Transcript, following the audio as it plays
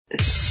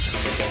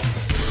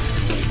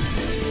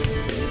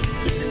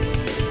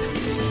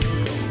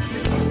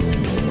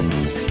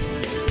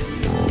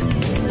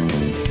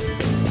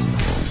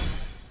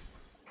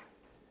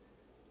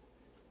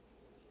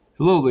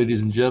Hello, ladies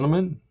and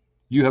gentlemen.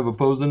 You have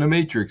Opposing the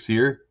Matrix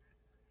here.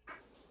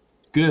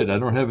 Good. I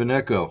don't have an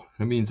echo.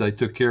 That means I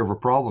took care of a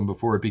problem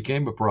before it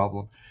became a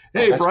problem. Oh,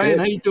 Hey, that's Brian,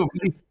 how good. you doing,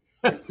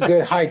 buddy?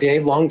 Good. Hi,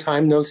 Dave. Long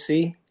time no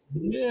see.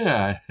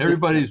 Yeah,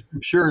 everybody's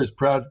sure is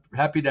proud,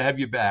 happy to have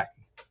you back.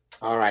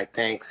 All right.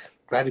 Thanks.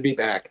 Glad to be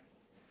back.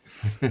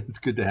 It's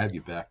good to have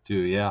you back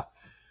too. Yeah.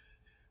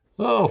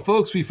 Oh,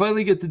 folks, we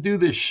finally get to do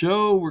this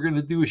show. We're going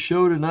to do a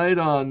show tonight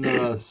on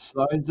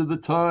signs of the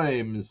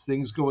times,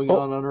 things going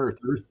Oh, on Earth.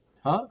 Earth,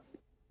 huh?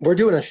 we're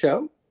doing a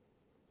show?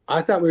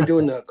 I thought we were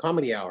doing the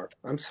comedy hour.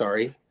 I'm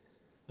sorry.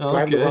 Do I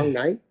have the wrong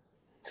Okay.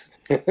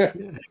 night?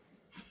 Yeah.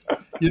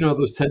 You know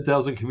those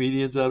 10,000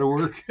 comedians out of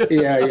work.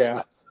 Yeah,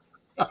 yeah.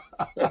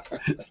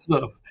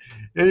 So,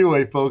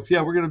 anyway, folks,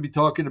 yeah, we're going to be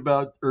talking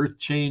about Earth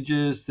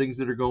changes, things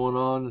that are going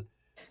on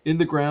in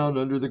the ground,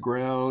 under the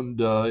ground,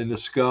 in the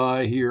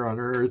sky here on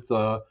Earth,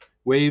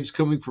 waves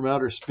coming from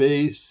outer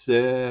space,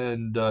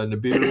 and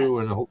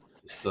Nibiru, and a whole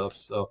bunch of stuff.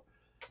 So,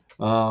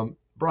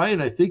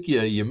 Brian, I think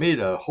you made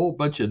a whole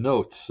bunch of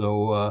notes.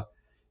 So,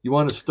 you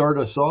want to start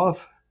us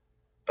off?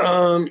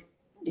 Um,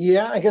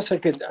 yeah, I guess I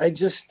could. I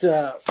just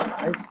got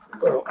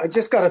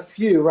a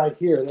few right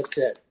here. That's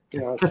it.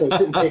 So it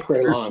didn't take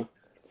very long.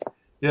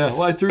 Yeah,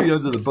 well, I threw you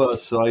under the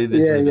bus, so I Yeah,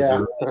 didn't yeah.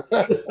 deserve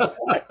it.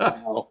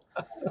 Wow.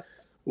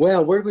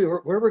 Well, where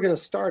we're going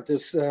to start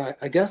this?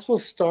 I guess we'll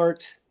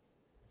start.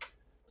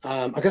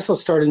 I guess I'll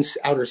start in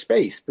outer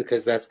space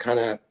because that's kind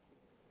of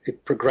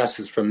it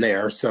progresses from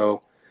there.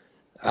 So,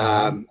 Mhm.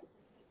 um,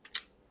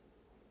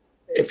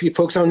 if you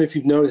folks, I don't know if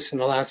you've noticed in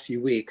the last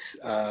few weeks,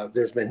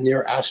 there's been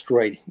near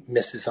asteroid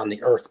misses on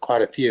the Earth,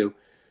 quite a few.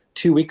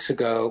 2 weeks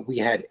ago, we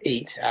had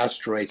 8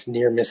 asteroids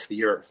near miss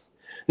the Earth.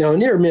 Now, a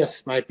near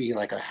miss might be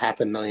like a half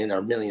a million or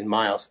a million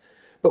miles,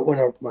 but when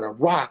a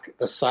rock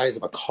the size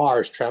of a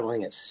car is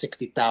traveling at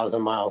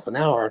 60,000 miles an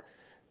hour,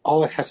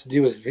 all it has to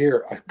do is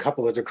veer a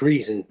couple of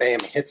degrees and bam,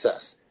 it hits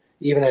us,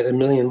 even at a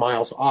million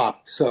miles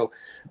off. So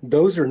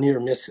those are near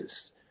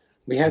misses.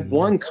 We had Mhm.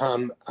 one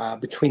come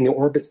between the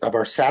orbits of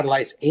our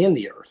satellites and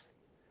the Earth,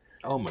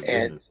 Oh my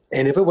and goodness.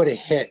 and if it would have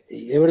hit,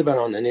 it would have been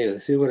on the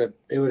news. It would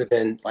have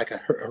been like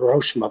a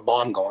Hiroshima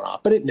bomb going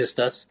off, but it missed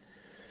us.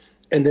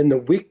 And then the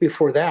week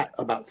before that,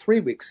 about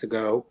 3 weeks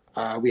ago,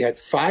 we had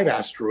 5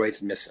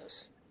 asteroids miss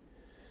us,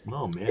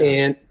 Oh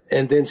man.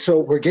 and then so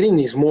we're getting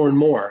these more and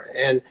more,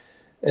 and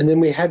then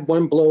we had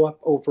one blow up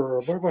over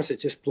where was it?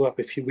 Just blew up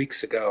a few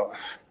weeks ago.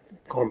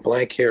 Going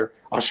blank here,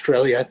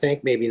 Australia, I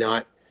think, maybe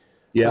not.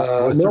 Yeah, No,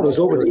 it Western was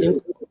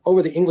Australia.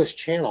 over the English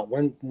Channel.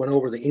 One went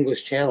over the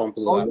English Channel and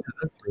blew Oh yeah, up.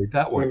 that's right,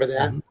 that one. Remember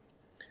that?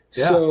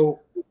 Yeah,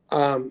 So,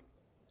 um,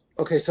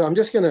 okay, so what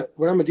I'm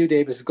gonna do,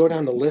 Dave, is go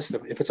down the list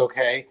of, if it's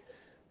okay,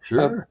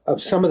 sure. of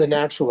some of the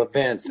natural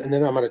events, and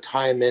then I'm gonna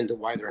tie them into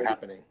why they're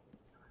happening.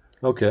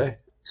 Okay.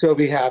 So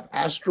we have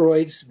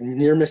asteroids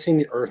near missing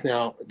the Earth.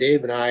 Now,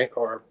 Dave and I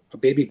are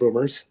baby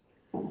boomers,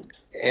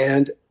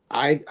 and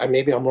I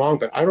maybe I'm wrong,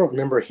 but I don't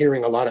remember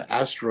hearing a lot of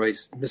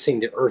asteroids missing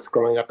the Earth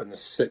growing up in the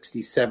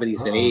 60s,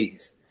 70s, and Uh-uh.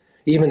 80s,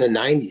 even the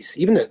 90s,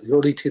 even the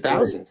early Right.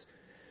 2000s,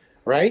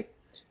 right?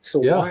 So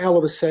Yeah. why all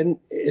of a sudden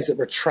is it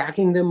we're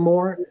tracking them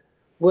more?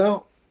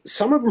 Well,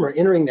 some of them are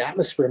entering the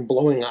atmosphere and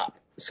blowing up,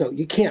 so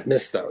you can't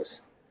miss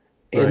those.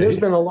 And there's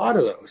Right. been a lot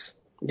of those.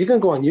 You can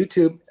go on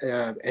YouTube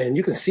and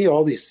you can see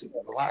all these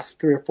the last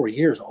 3 or 4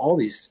 years, all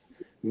these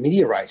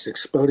meteorites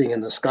exploding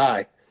in the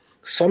sky.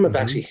 Some have Hmm.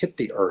 actually hit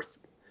the Earth,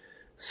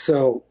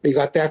 so you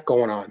got that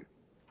going on.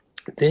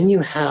 Then you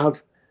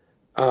have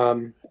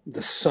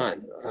the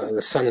sun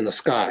in the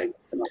sky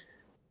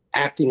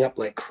acting up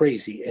like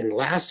crazy. And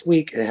last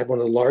week, it had one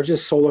of the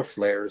largest solar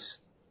flares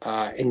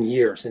in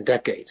years and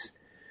decades.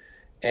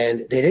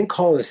 And they didn't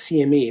call it a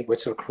CME,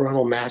 which is a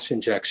coronal mass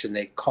injection.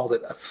 They called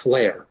it a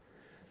flare.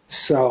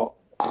 So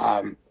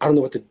I don't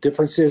know what the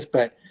difference is,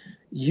 but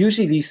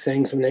usually these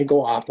things, when they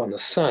go off on the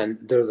sun,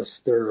 they're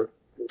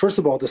first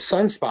of all, the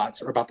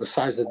sunspots are about the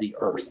size of the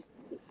Earth,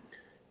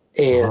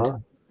 and Uh-huh.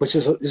 which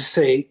is just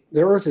say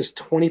the Earth is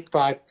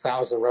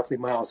 25,000 roughly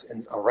miles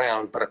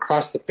around, but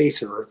across the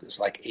face of Earth is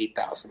like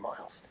 8,000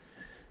 miles.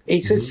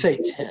 Eight, let's Hmm. say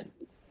 10.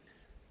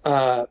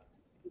 Uh,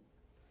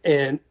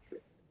 and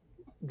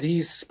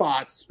these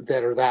spots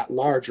that are that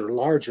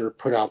larger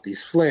put out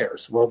these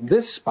flares. Well,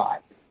 this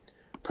spot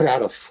put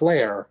out a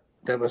flare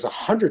that was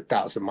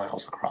 100,000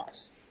 miles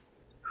across.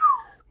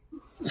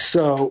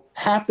 So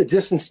half the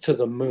distance to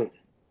the moon.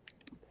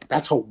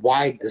 That's how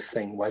wide this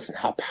thing was and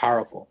how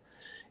powerful.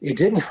 It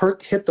didn't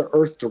hit the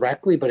Earth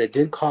directly, but it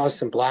did cause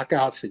some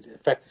blackouts. It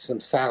affected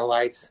some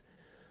satellites.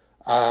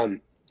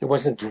 It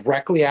wasn't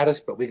directly at us,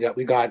 but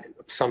we got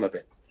some of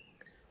it.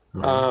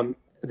 Uh-huh. Um,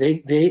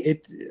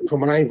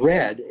 from what I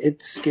read,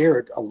 it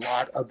scared a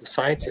lot of the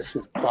scientists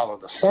who follow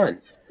the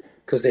sun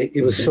because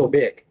it was so Hmm.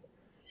 big.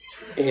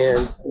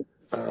 And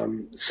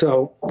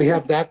so we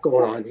have that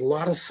going on. A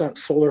lot of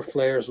solar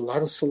flares, a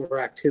lot of solar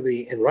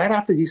activity, and right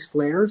after these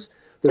flares,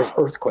 there's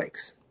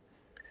earthquakes.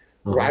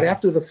 Right Uh-huh.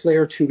 after the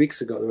flare 2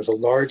 weeks ago, there was a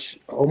large,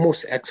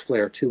 almost X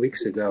flare 2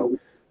 weeks ago.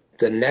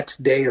 The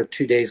next day or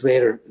 2 days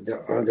later,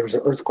 there was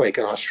an earthquake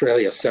in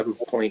Australia,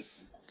 7.1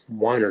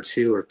 one or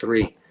two or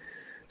three.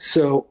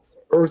 So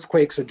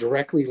earthquakes are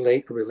directly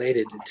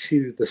related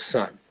to the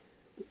sun.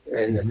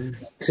 And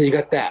so you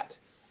got that.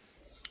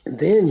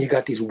 Then you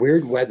got these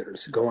weird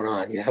weathers going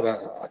on. You have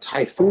a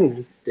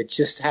typhoon that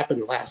just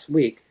happened last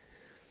week.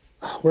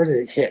 Where did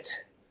it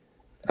hit?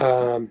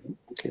 I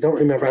don't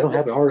remember. I don't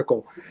have an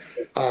article.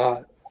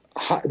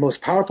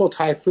 Most powerful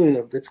typhoon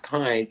of its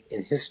kind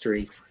in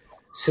history.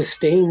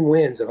 Sustained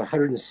winds of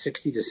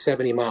 160 to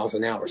 70 miles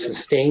an hour.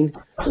 Sustained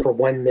for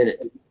 1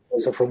 minute.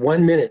 So for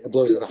 1 minute, it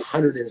blows at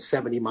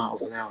 170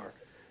 miles an hour.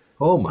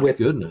 Oh, my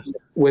goodness.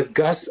 With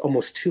gusts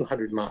almost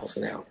 200 miles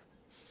an hour.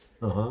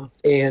 Uh-huh.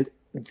 And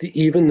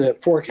even the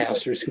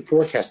forecasters who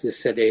forecast this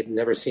said they'd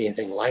never seen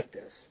anything like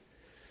this.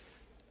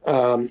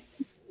 And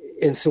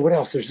so what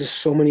else? There's just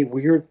so many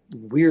weird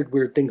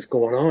things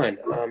going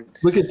on.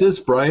 Look at this,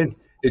 Brian.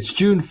 It's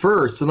June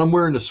 1st, and I'm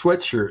wearing a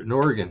sweatshirt in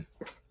Oregon.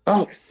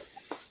 Oh,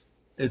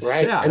 it's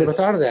right. I never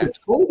thought of that. It's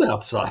cold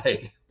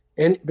outside.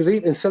 And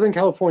believe in Southern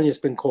California, it's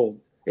been cold.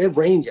 It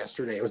rained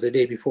yesterday. It was the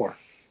day before.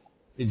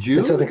 In June?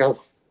 In Southern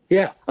California.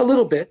 Yeah, a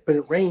little bit, but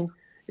it rained.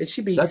 It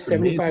should be That's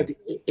 75 amazing.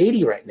 to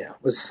 80 right now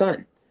with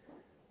sun.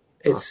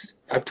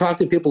 I've talked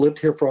to people who lived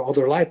here for all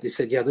their life. They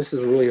said, yeah, this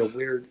is really a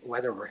weird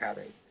weather we're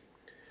having.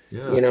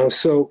 Yeah.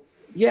 So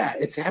yeah,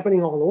 it's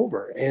happening all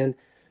over. And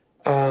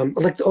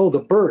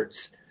the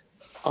birds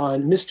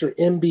on Mr.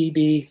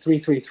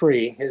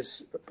 MBB333,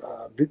 his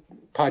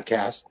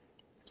podcast,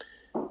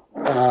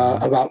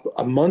 about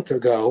a month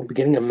ago,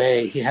 beginning of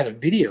May, he had a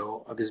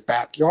video of his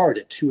backyard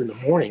at 2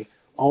 a.m.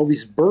 All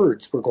these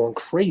birds were going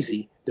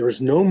crazy. There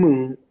was no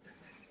moon,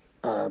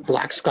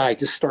 black sky,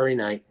 just starry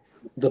night.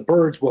 The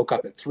birds woke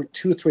up at 2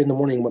 or 3 a.m.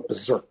 and went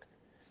berserk.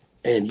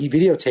 And he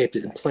videotaped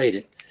it and played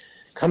it.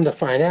 Come to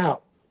find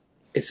out,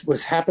 it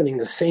was happening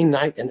the same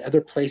night in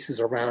other places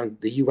around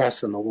the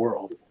U.S. and the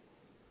world.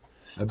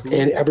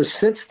 And ever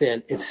since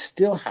then, it's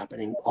still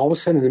happening. All of a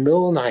sudden, in the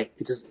middle of the night,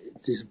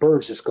 these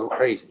birds just go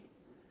crazy.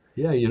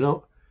 Yeah,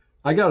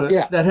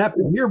 that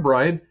happened here,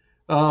 Brian.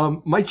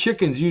 My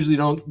chickens usually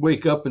don't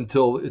wake up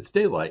until it's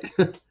daylight.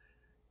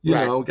 We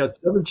got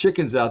 7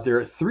 chickens out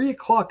there at 3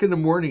 o'clock in the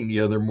morning the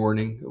other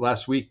morning,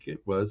 last week it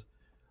was.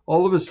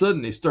 All of a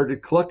sudden, they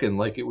started clucking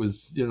like it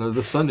was,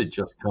 the sun had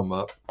just come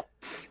up.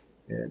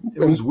 And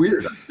it was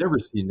weird. I've never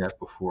seen that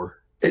before.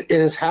 It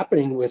is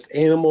happening with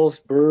animals,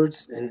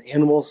 birds, and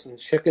animals and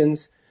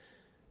chickens.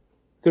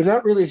 They're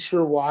not really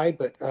sure why,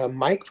 but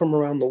Mike from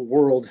around the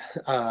world,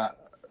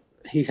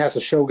 he has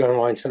a show going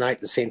on tonight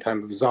at the same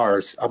time as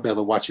ours. I'll be able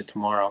to watch it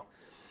tomorrow.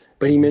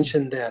 But he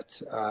mentioned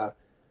that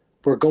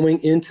we're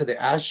going into the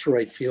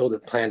asteroid field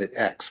of Planet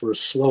X. We're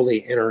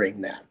slowly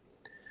entering that.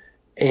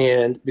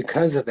 And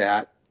because of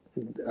that,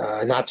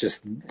 not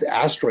just the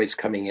asteroids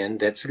coming in,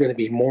 that's going to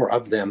be more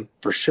of them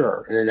for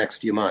sure in the next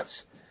few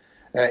months.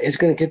 It's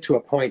going to get to a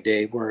point,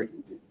 Dave, where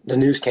the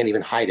news can't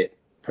even hide it.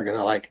 They're going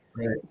to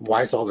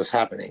why is all this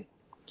happening?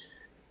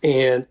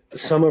 And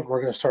some of them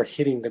are going to start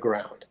hitting the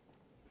ground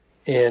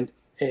and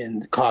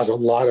cause a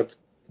lot of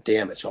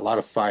damage, a lot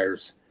of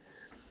fires.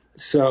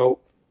 So,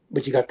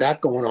 but you got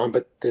that going on.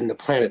 But then the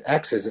Planet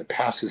X, as it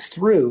passes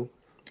through,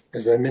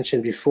 as I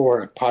mentioned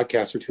before, a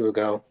podcast or two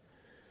ago,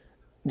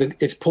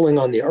 it's pulling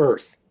on the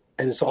Earth,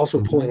 and it's also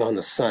pulling on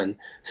the sun.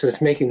 So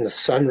it's making the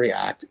sun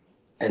react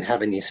and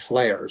having these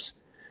flares.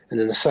 And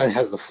then the sun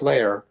has the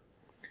flare,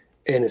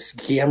 and it's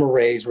gamma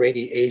rays,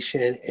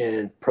 radiation,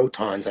 and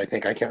protons, I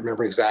think. I can't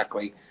remember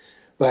exactly.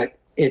 But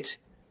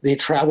they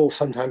travel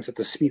sometimes at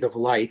the speed of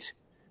light.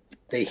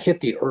 They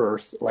hit the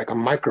Earth like a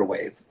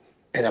microwave.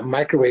 And a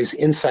microwave's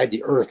inside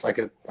the Earth like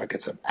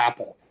it's an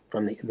apple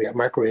from the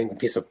microwaving a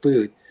piece of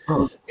food.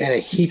 And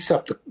it heats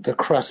up the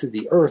crust of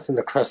the Earth, and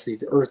the crust of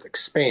the Earth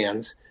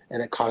expands,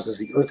 and it causes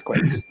the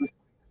earthquakes.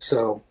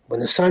 So when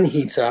the sun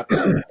heats up,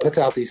 puts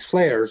out these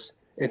flares,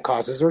 it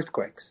causes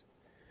earthquakes.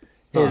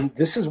 And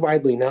this is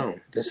widely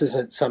known. This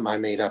isn't something I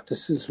made up.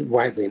 This is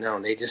widely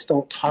known. They just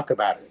don't talk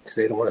about it because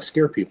they don't want to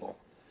scare people.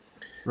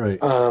 Right.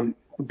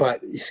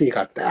 But you see, you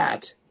got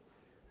that.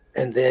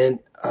 And then,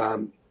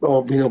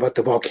 about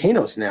the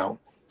volcanoes now.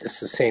 It's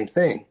the same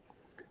thing.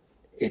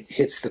 It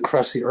hits the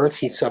crust of the Earth,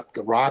 heats up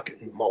the rock,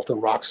 and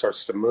molten rock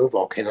starts to move.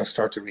 Volcanoes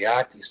start to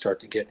react. You start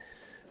to get.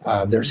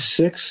 There's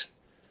 6.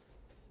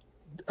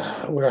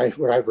 What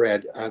I've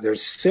read,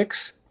 there's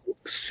 6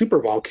 super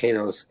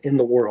volcanoes in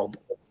the world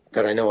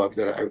that I know of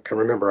that I can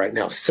remember right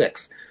now.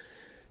 6.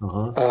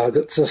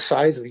 That's the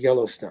size of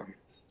Yellowstone.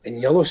 And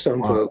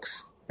Yellowstone,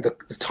 folks, the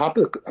top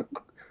of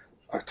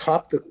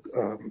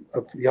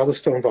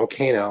Yellowstone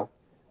volcano,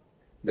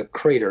 the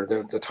crater,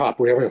 the top,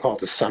 whatever you call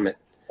it, the summit,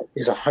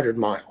 is 100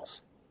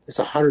 miles. It's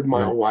a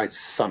 100-mile wide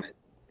summit.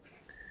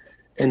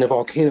 And the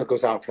volcano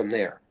goes out from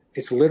there.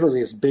 It's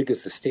literally as big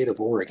as the state of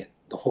Oregon,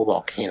 the whole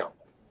volcano.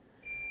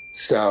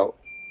 So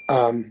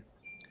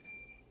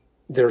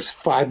there's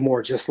 5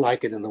 more just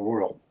like it in the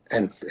world.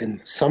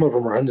 And some of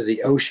them are under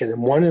the ocean.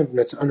 And one of them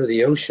that's under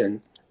the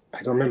ocean,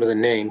 I don't remember the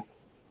name,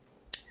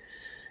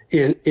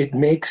 it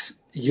makes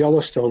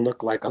Yellowstone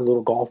look like a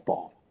little golf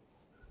ball.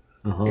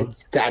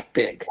 It's that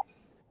big.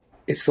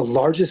 It's the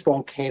largest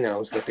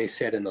volcano, is what they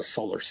said, in the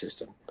solar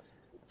system.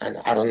 And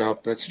I don't know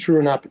if that's true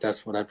or not, but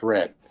that's what I've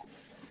read.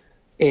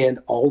 And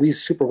all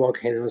these super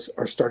volcanoes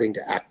are starting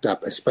to act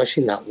up,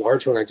 especially that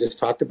large one I just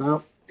talked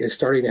about is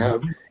starting to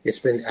have, it's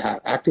been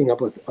acting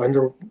up with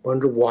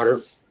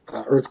underwater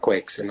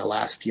earthquakes in the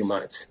last few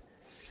months,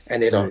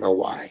 and they don't Right. know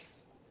why.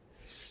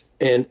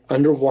 And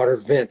underwater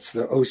vents,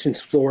 the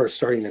ocean's floor is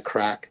starting to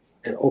crack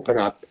and open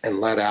up and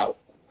let out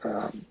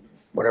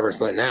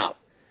whatever's letting out,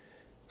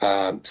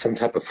 some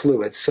type of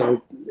fluid.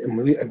 So and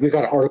we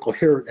got an article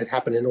here that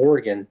happened in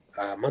Oregon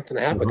a month and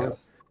a half Uh-huh. ago.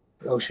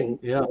 The ocean,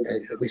 Yeah.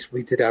 at least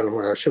we did that on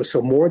one of our shows.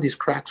 So more of these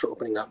cracks are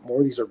opening up. More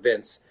of these are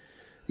vents.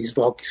 These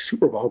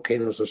super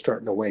volcanoes are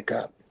starting to wake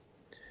up.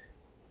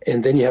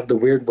 And then you have the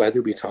weird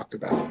weather we talked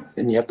about.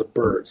 And you have the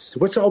birds. So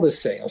what's all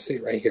this say? I'll say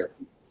it right here.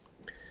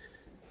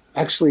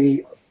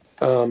 Actually,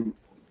 um,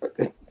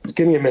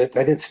 give me a minute.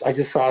 I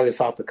just saw this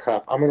off the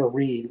cuff. I'm going to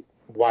read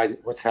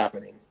what's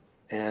happening.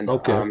 And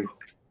Okay.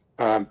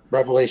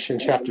 Revelation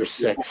chapter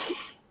 6.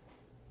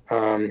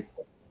 Um,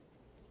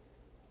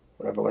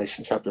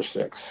 Revelation chapter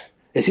 6.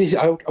 It's easy.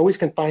 I always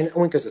can find it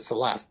only because it's the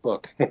last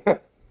book.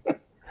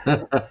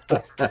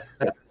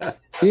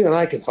 Even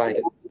I can find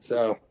it.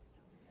 So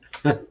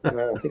I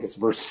think it's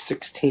verse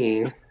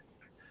 16.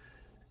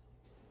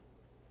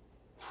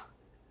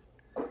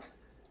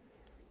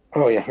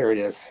 Oh, yeah, here it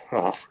is.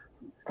 Oh,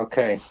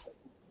 okay.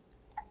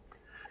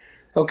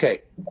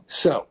 Okay.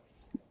 So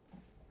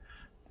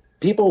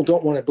people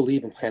don't want to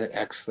believe in Planet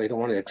X. They don't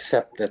want to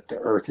accept that the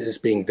Earth is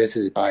being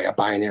visited by a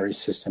binary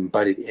system,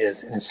 but it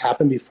is. And it's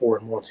happened before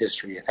in world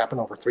history. It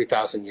happened over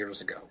 3,000 years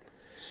ago.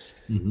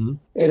 Hmm.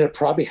 And it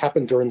probably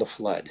happened during the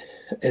flood.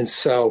 And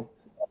so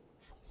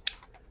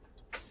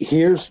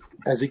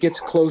as it gets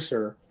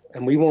closer,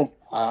 and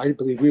I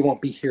believe we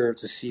won't be here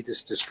to see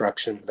this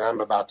destruction that I'm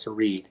about to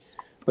read,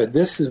 but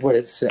this is what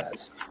it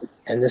says.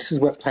 And this is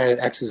what Planet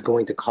X is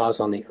going to cause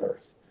on the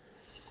Earth.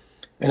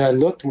 And I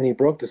looked when he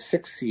broke the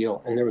sixth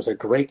seal, and there was a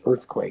great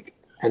earthquake,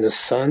 and the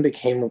sun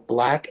became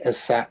black as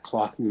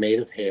sackcloth made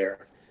of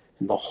hair,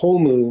 and the whole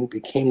moon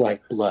became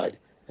like blood,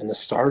 and the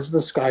stars of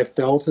the sky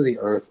fell to the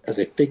earth as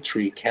a fig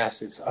tree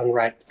casts its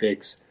unripe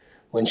figs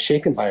when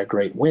shaken by a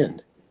great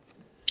wind.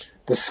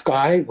 The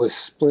sky was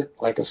split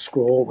like a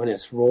scroll when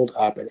it's rolled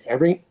up, and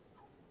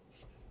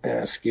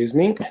excuse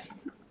me,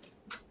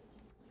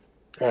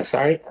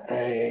 sorry,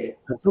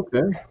 That's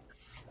okay.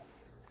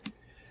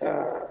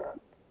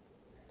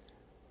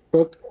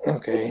 booked,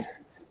 okay.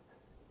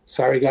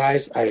 Sorry,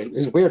 guys.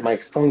 It's weird. My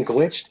phone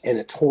glitched, and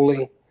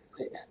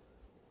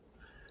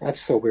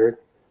that's so weird.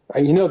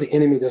 The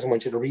enemy doesn't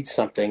want you to read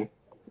something.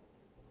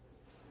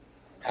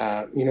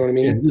 You know what I Yeah,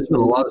 mean? there's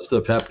been a lot of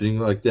stuff happening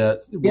like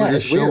that. Where Yeah,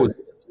 this it's show weird.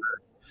 is,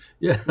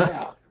 yeah.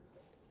 Yeah.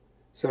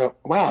 So,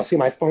 wow. See,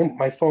 my phone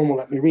will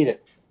let me read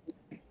it.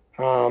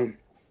 Um,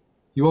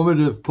 You want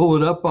me to pull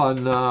it up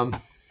on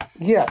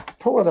yeah,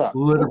 pull it the up.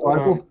 Letter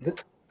Bible?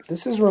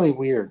 This is really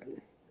weird.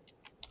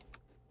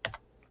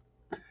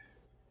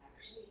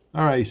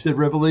 All right. You said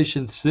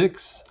Revelation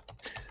 6.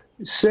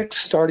 6,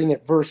 starting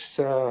at verse.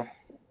 Let's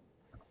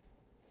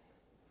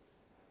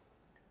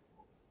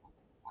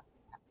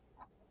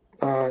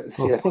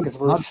see, Oh, I think it's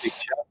not a big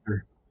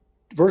chapter.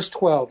 verse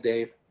 12,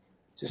 Dave.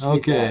 Just read that.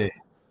 Okay.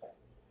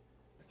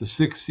 The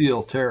sixth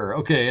seal, terror.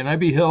 Okay. And I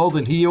beheld,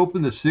 and he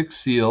opened the sixth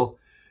seal,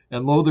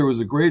 and lo, there was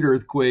a great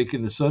earthquake,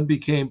 and the sun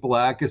became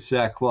black as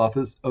sackcloth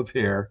of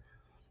hair,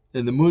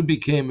 and the moon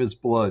became as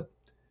blood.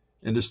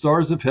 And the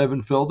stars of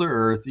heaven fell to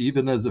earth,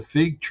 even as a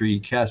fig tree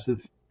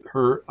casteth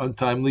her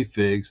untimely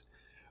figs,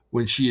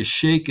 when she is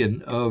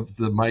shaken of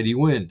the mighty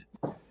wind.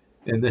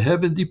 And the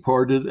heaven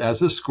departed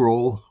as a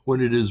scroll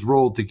when it is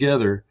rolled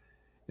together,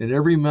 and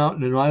every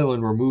mountain and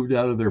island were moved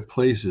out of their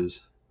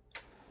places.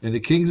 And the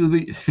kings of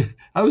the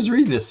I was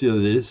reading this the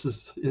other day. This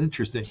is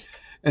interesting.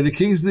 And the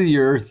kings of the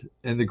earth,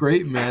 and the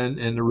great men,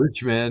 and the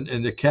rich men,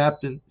 and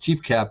the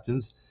chief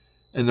captains,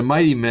 and the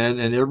mighty men,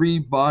 and every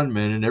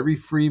bondman, and every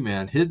free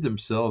man hid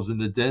themselves in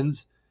the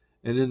dens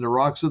and in the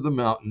rocks of the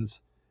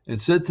mountains, and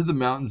said to the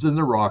mountains and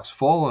the rocks,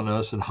 fall on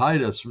us, and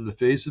hide us from the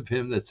face of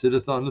him that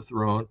sitteth on the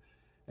throne,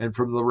 and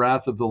from the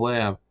wrath of the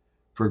Lamb.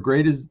 For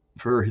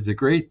the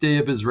great day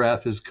of his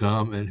wrath is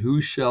come, and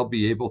who shall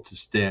be able to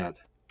stand?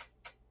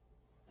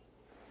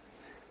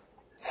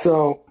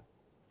 So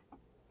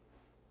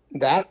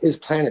that is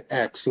Planet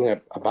X doing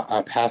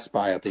a pass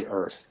by of the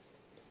Earth.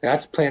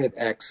 That's Planet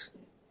X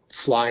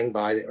flying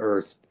by the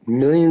Earth,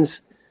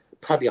 millions,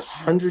 probably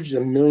hundreds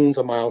of millions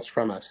of miles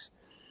from us.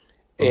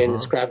 And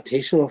its Uh-huh.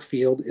 gravitational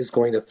field is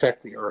going to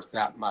affect the Earth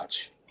that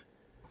much.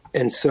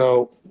 And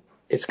so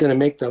it's going to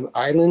make the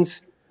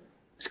islands,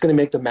 it's going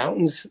to make the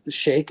mountains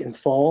shake and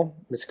fall.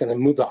 It's going to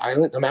move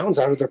the mountains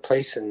out of their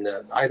place, and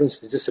the islands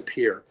to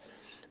disappear.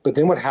 But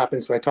then what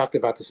happens, I talked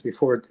about this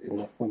before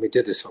when we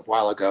did this a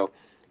while ago,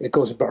 it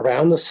goes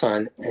around the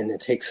sun, and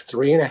it takes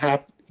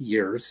 3.5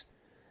 years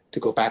to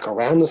go back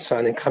around the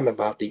sun and come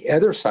about the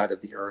other side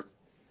of the Earth.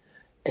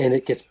 And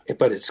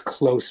but it's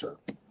closer.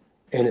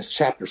 And it's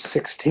chapter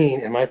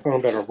 16, and my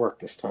phone better work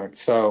this time.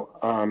 So,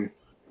 and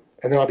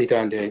then I'll be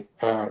done, Dave.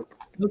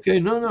 Okay,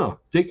 no.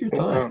 Take your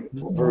time.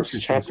 This is Verse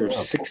interesting chapter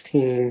stuff.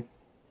 16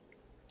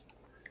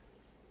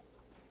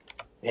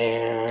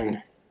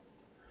 and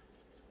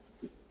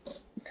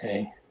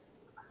okay.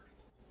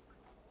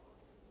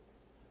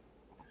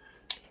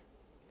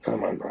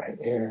 Come on, Brian.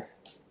 Here.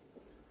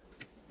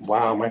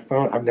 Wow, my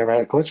phone. I've never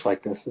had a glitch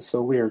like this. It's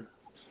so weird.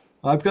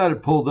 I've got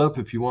it pulled up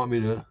if you want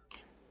me to.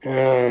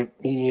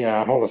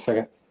 Yeah, hold a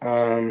second.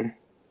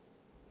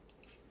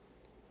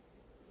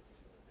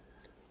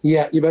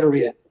 Yeah, you better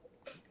read it.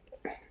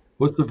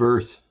 What's the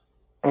verse?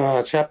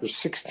 Chapter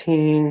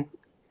 16.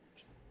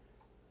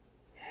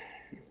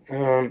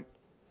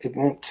 It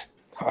won't.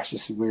 Gosh,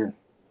 this is weird.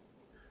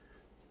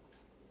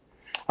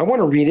 I want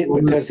to read it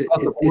because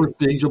the fourth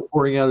angel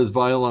pouring out his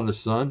vial on the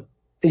sun.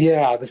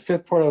 Yeah, the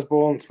fifth poured out his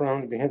bowl and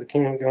throne behind the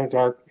kingdom going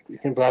dark. You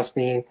can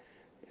blaspheme.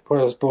 He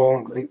poured out his bowl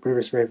and great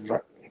rivers raved.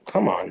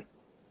 Come on,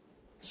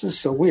 this is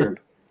so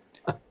weird.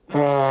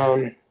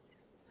 No,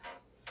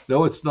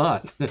 it's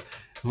not.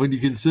 When you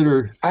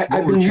consider, I've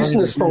been using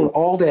this phone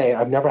all day.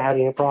 I've never had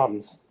any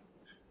problems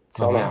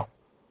till now.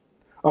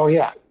 Oh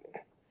yeah,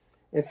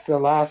 it's the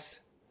last.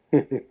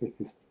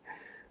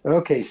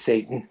 Okay,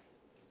 Satan.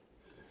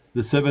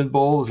 The 7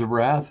 bowls of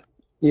wrath.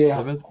 Yeah.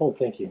 7th? Oh,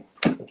 thank you.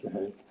 Thank you,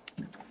 honey.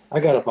 I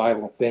got a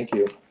Bible. Thank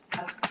you.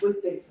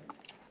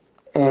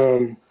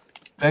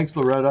 Thanks,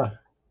 Loretta.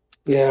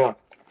 Yeah.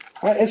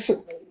 I'm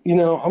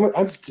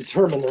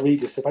determined to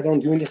read this. If I don't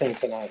do anything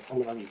tonight,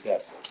 I'm going to read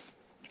this.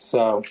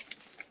 So.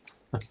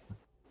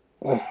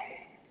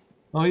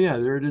 Oh yeah,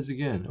 there it is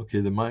again.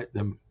 Okay,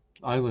 the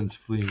island's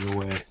fleeing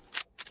away.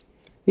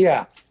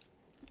 Yeah.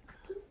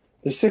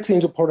 The sixth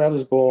angel poured out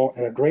his bowl,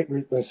 and a great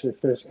ruthless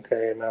fish.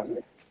 Okay,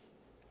 mountain.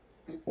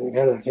 And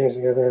gather the kings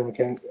together, and we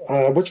can.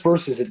 Which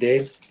verse is it,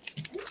 Dave?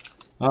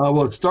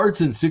 Well, it starts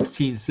in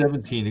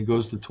 16:17 and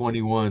goes to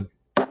 21.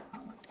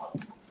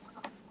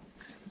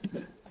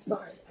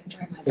 Sorry, I'm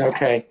trying my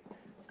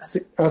best.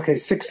 Okay,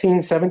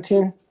 16,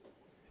 17?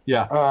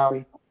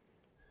 Yeah.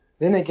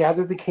 Then they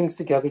gathered the kings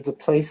together to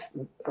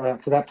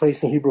that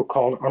place in Hebrew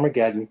called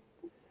Armageddon.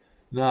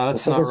 No,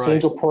 that's the not seventh right.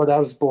 angel poured out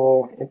his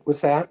bowl.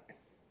 Was that?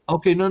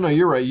 Okay, no,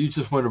 you're right. You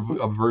just went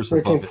a verse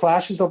There came above it.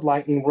 flashes of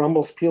lightning,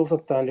 rumbles, peals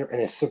of thunder, and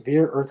a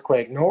severe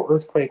earthquake. No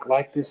earthquake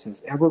like this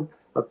has ever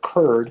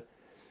occurred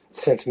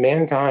since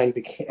mankind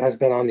has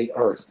been on the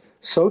earth.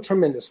 So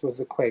tremendous was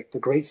the quake. The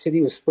great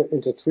city was split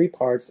into 3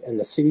 parts, and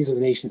the cities of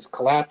the nations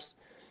collapsed.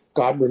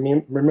 God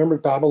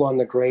remembered Babylon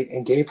the Great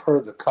and gave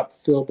her the cup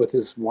filled with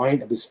his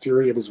wine of his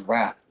fury, of his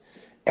wrath.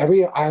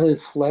 Every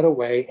island fled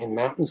away, and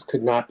mountains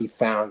could not be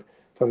found.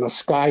 From the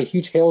sky,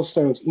 huge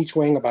hailstones, each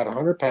weighing about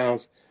 100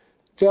 pounds,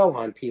 fell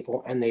on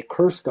people, and they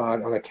cursed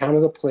God on account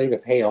of the plague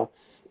of hail,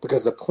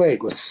 because the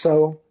plague was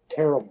so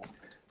terrible.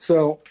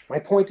 So my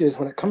point is,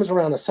 when it comes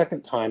around the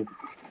second time,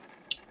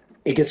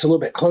 it gets a little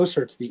bit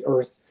closer to the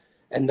earth,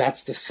 and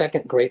that's the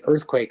second great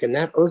earthquake. And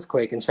that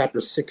earthquake in chapter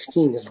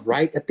 16 is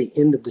right at the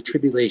end of the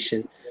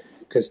tribulation,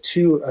 because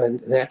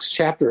the next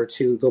chapter or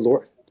two,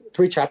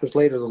 3 chapters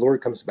later, the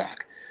Lord comes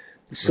back.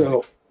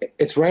 So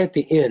It's right at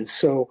the end.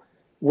 So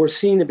we're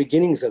seeing the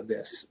beginnings of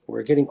this.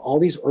 We're getting all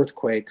these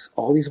earthquakes,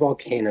 all these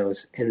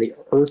volcanoes, and the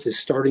earth is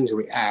starting to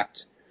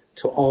react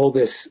to all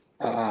this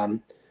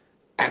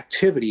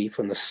activity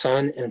from the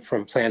sun and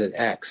from Planet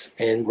X.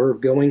 And we're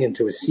going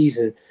into a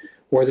season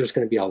where there's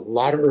going to be a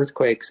lot of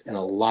earthquakes and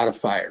a lot of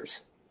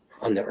fires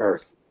on the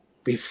earth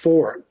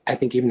before, I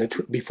think,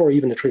 before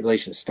even the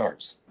tribulation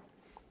starts.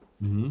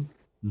 Mm-hmm.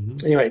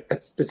 Mm-hmm. Anyway,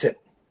 that's it.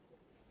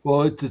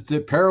 Well,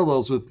 it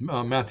parallels with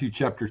Matthew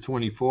chapter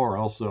 24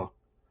 also.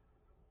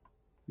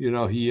 You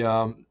know,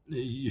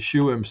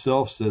 Yeshua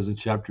himself says in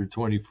chapter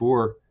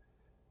 24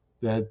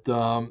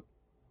 that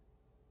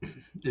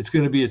it's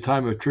going to be a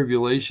time of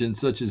tribulation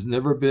such as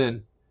never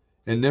been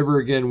and never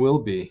again will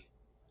be.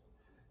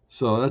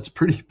 So that's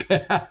pretty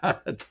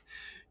bad,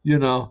 you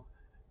know.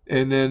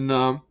 And then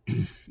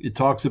he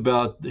talks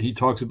about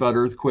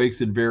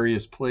earthquakes in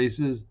various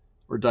places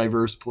or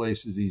diverse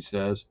places, he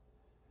says,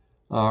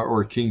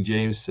 or King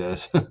James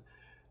says.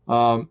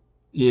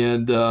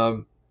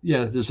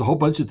 Yeah, there's a whole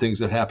bunch of things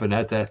that happen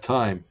at that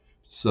time.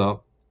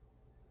 So,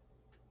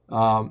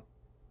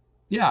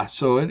 yeah,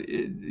 so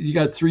you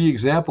got 3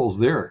 examples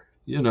there,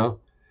 you know.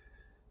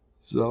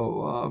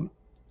 So,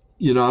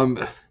 you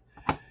know,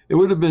 it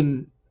would have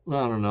been,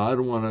 I don't know, I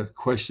don't want to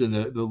question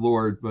the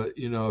Lord, but,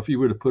 you know, if he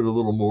would have put a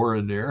little more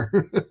in there,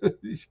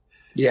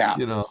 yeah,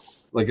 you know,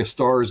 like a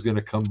star is going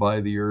to come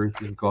by the earth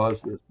and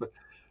cause this.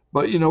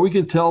 But, you know, we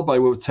can tell by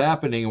what's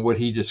happening and what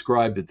he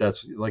described that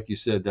that's, like you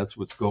said, that's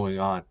what's going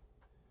on.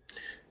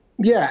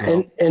 Yeah,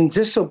 so. And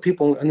just so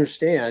people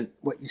understand,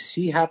 what you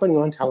see happening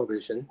on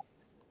television,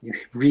 you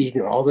read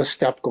all this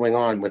stuff going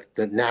on with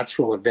the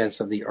natural events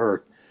of the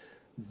earth.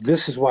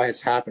 This is why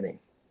it's happening.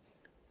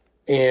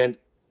 And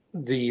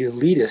the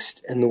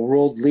elitists and the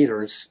world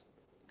leaders,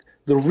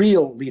 the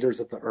real leaders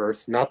of the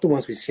earth, not the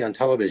ones we see on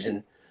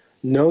television,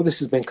 know this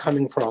has been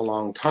coming for a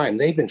long time.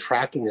 They've been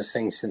tracking this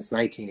thing since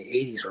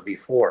 1980s or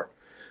before.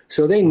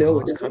 So they know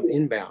it's come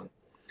inbound.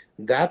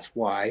 That's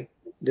why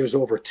there's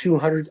over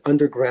 200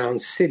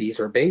 underground cities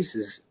or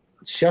bases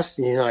just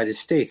in the United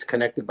States,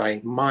 connected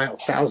by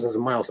thousands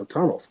of miles of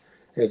tunnels,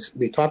 as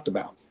we talked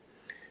about.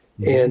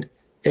 And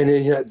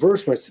in that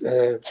verse,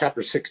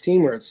 chapter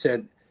 16, where it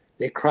said,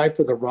 they cried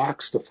for the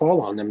rocks to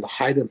fall on them, to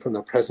hide them from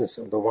the presence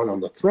of the one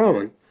on the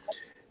throne.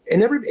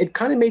 And it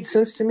kind of made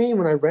sense to me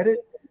when I read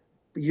it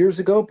years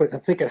ago, but I'm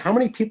thinking, how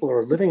many people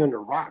are living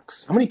under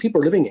rocks? How many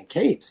people are living in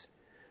caves?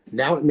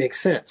 Now it makes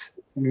sense.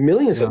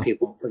 Millions of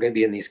people are going to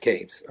be in these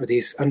caves, or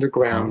these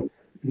underground,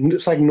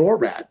 it's like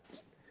NORAD.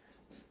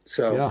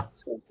 So,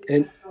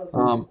 and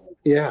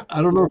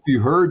I don't know if you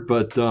heard,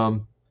 but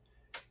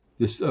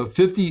this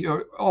 50,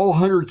 all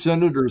 100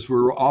 senators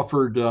were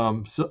offered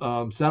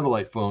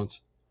satellite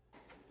phones,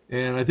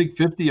 and I think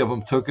 50 of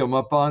them took them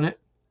up on it,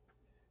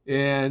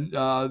 and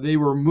they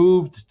were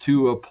moved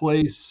to a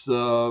place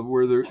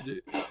where they're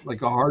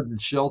like a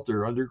hardened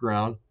shelter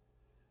underground,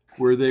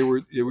 where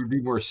it would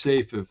be more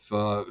safe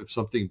if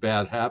something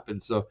bad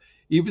happened. So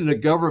even the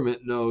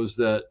government knows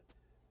that,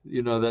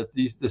 that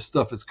this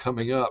stuff is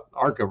coming up,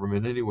 our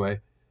government anyway.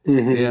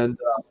 And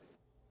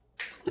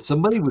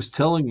somebody was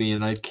telling me,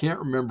 and I can't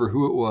remember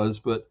who it was,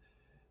 but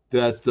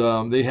that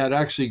they had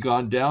actually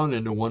gone down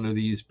into one of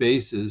these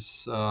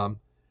bases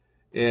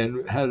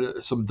and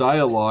had some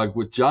dialogue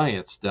with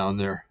giants down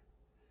there.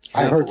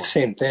 I heard the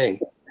same thing.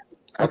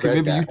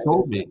 Okay, maybe you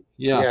told me.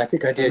 Yeah, I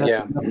think I did.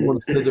 Yeah, one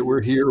said that we're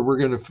here. We're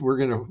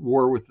gonna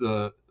war with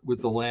the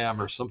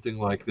Lamb or something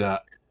like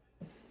that,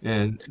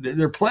 and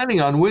they're planning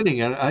on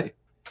winning. And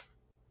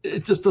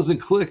it just doesn't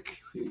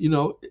click.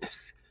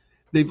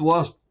 They've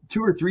lost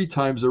 2 or 3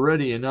 times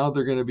already, and now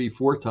they're going to be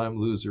 4-time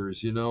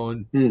losers.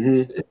 And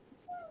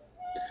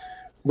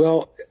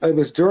well, it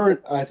was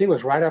I think it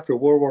was right after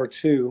World War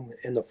II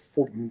in the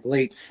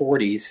late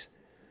 40s.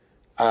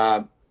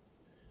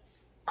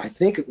 I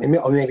think,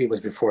 or maybe it was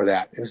before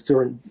that. It was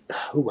during,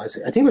 who was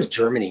it? I think it was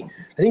Germany.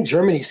 I think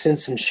Germany sent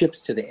some ships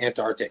to the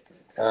Antarctic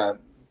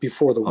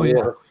before the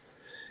war.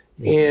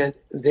 Yeah. And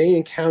they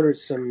encountered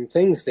some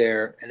things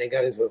there, and they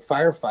got into a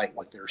firefight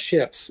with their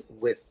ships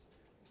with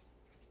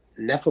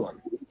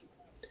Nephilim.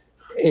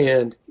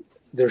 And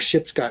their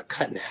ships got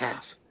cut in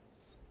half.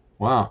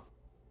 Wow.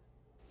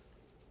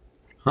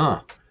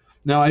 Huh.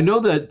 Now, I know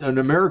that an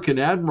American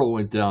admiral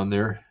went down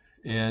there,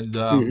 and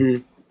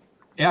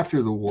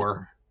after the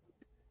war,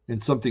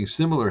 and something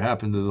similar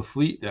happened to the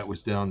fleet that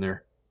was down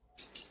there.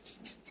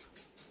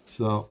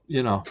 So,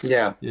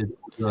 Yeah.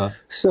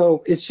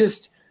 So it's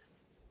just,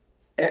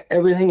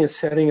 everything is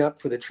setting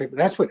up for the trip.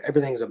 That's what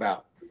everything's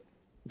about.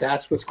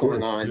 That's what's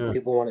going on. Yeah.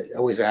 People want to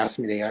always ask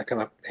me, I come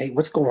up, hey,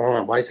 what's going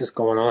on? Why is this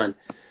going on?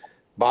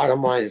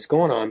 Bottom line, it's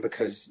going on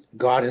because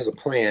God has a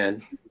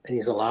plan, and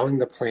he's allowing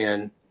the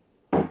plan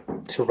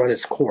to run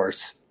its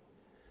course.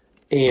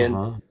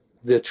 And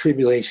the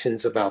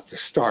tribulation's about to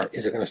start.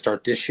 Is it going to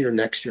start this year,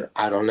 next year?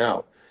 I don't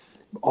know.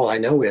 All I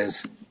know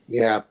is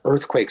you have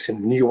earthquakes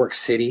in New York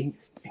City,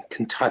 in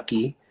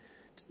Kentucky,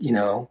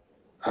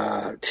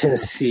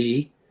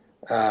 Tennessee,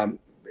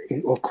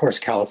 of course,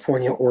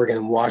 California, Oregon,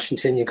 and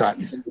Washington. You got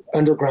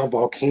underground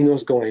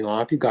volcanoes going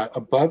off. You got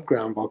above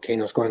ground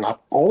volcanoes going off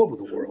all over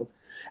the world.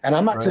 And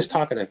I'm not just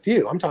talking a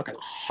few. I'm talking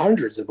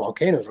hundreds of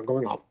volcanoes are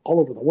going off all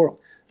over the world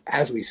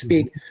as we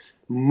speak.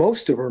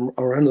 Most of them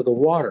are under the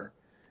water.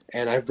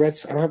 And I've read,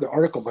 I don't have the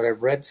article, but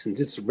I've read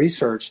did some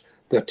research.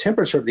 The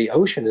temperature of the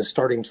ocean is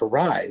starting to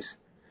rise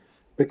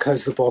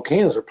because the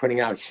volcanoes are putting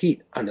out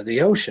heat under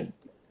the ocean.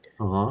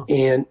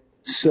 And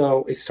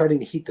so it's starting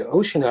to heat the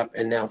ocean up,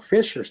 and now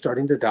fish are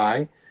starting to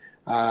die.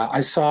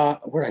 I saw,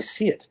 where did I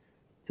see it?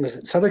 Was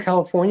it Southern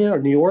California or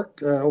New York,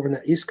 over in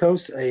the East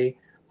Coast? A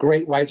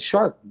great white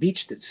shark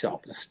beached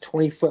itself. This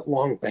 20-foot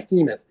long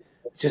behemoth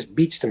just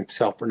beached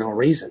himself for no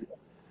reason.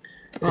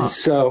 And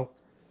so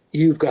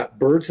you've got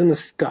birds in the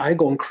sky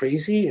going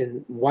crazy.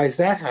 And why is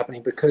that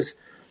happening? Because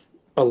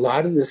a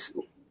lot of this,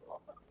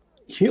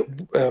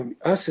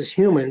 us as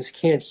humans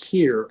can't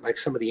hear like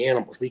some of the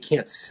animals. We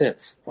can't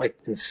sense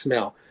and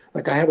smell.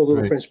 Like I have a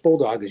little French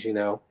bulldog, as you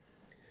know.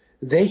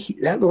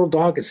 That little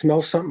dog can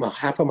smell something a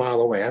half a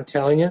mile away. I'm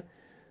telling you,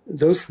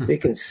 they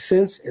can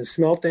sense and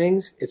smell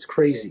things. It's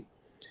crazy.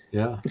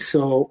 Yeah.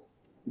 So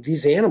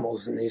these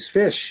animals and these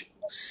fish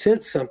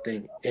sense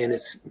something, and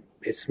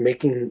it's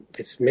making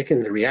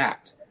them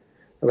react.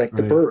 Like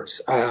the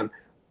birds.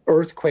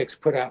 Earthquakes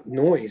put out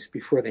noise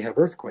before they have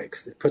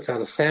earthquakes. It puts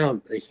out a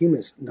sound that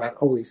humans don't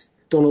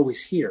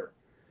always hear.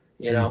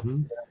 And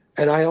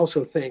I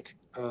also think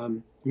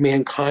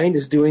mankind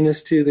is doing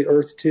this to the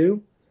earth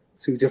too,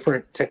 through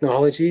different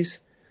technologies.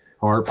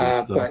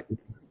 But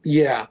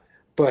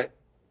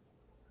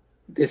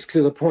it's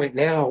to the point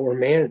now where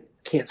man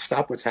can't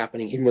stop what's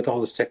happening, even with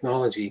all this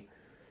technology.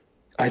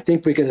 I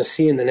think we're going to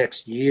see in the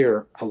next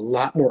year a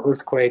lot more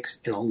earthquakes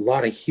and a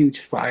lot of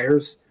huge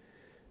fires.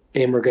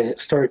 And we're going to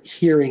start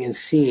hearing and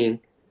seeing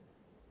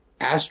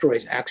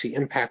asteroids actually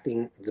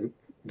impacting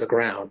the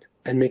ground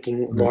and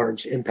making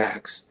large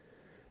impacts.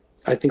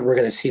 I think we're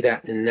going to see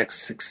that in the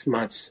next 6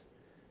 months.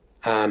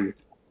 And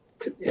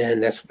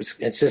it's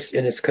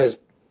because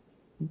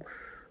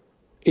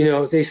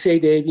As they say,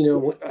 Dave,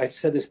 I've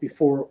said this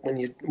before,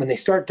 when they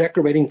start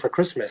decorating for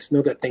Christmas,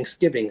 know that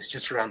Thanksgiving's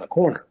just around the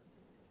corner.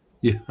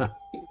 Yeah,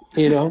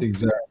 You know,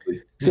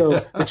 exactly.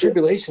 so the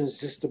tribulation is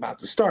just about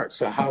to start.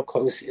 So how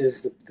close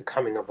is the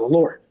coming of the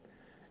Lord?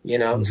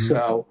 Hmm.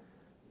 So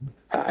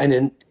and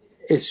then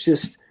it's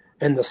just,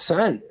 and the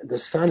sun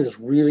is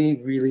really,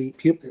 really,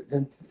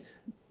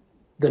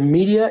 the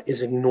media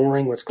is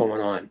ignoring what's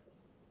going on,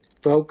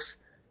 folks.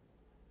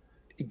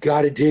 You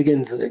got to get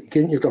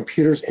in your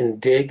computers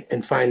and dig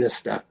and find this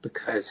stuff,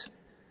 because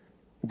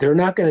they're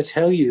not going to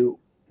tell you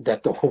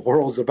that the whole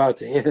world's about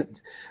to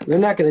end. They're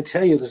not going to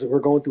tell you that we're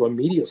going through a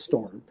media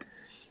storm.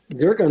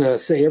 They're going to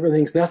say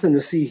everything's nothing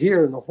to see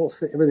here and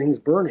everything's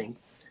burning,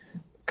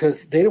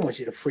 because they don't want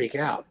you to freak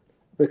out,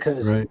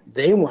 because Right.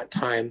 they want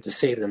time to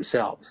save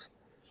themselves.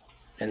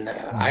 And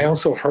I Hmm.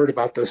 also heard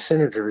about those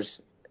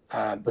senators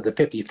with the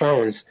 50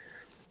 phones.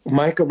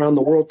 Mike around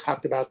the world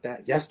talked about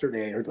that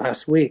yesterday or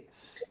last week.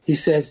 He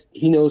says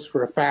he knows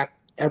for a fact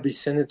every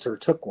senator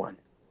took one.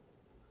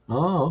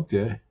 Oh,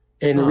 okay.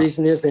 And the Huh.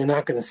 reason is they're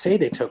not going to say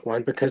they took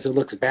one, because it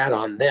looks bad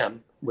on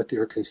them with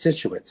their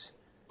constituents.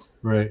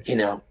 Right.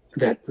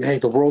 That, hey,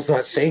 the world's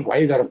not safe. Why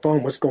you got a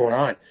phone? What's going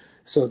on?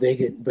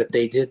 But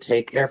they did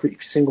take, every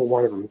single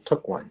one of them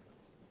took one.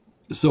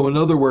 So, in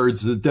other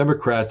words, the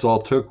Democrats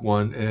all took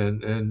one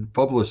and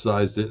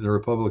publicized it, and the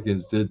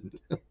Republicans didn't.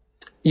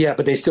 Yeah,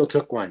 but they still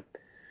took one.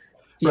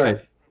 Yeah. Right.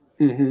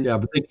 hmm Yeah,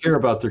 but they care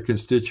about their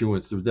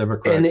constituents. The And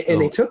Democrats they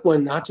don't. took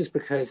one not just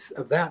because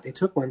of that. They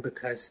took one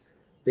because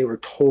they were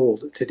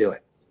told to do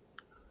it.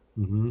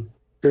 Hmm.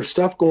 There's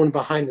stuff going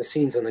behind the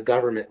scenes in the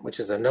government, which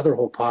is another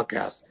whole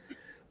podcast.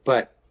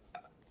 But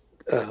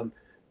um,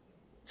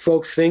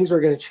 folks, things are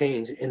going to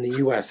change in the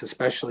U.S.,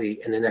 especially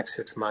in the next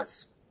 6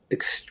 months.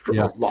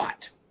 Yeah. A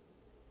lot,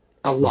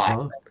 a lot.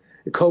 Uh-huh.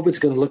 COVID's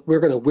going to look. We're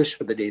going to wish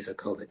for the days of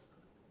COVID.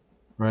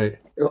 Right.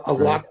 A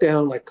Right.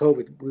 lockdown like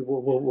COVID,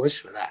 we'll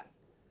wish for that.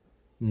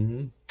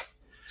 Hmm.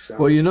 So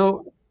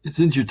Well,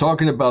 since you're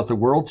talking about the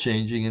world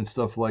changing and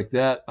stuff like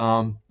that,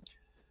 I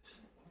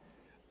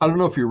don't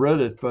know if you read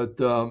it, but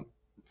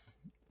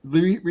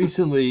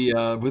recently,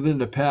 within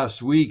the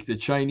past week, the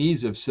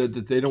Chinese have said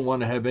that they don't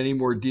want to have any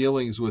more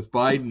dealings with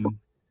Biden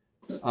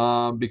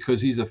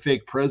because he's a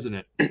fake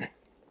president,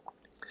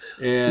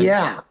 and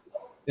yeah,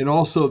 and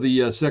also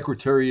the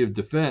Secretary of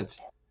Defense.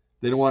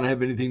 They don't want to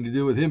have anything to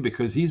do with him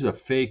because he's a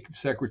fake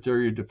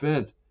Secretary of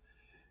Defense.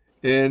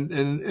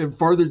 And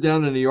farther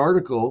down in the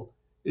article,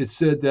 it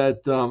said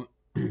that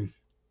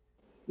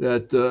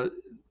that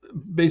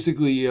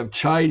basically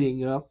chiding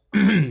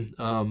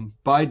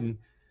Biden,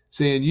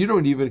 saying you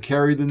don't even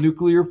carry the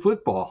nuclear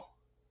football.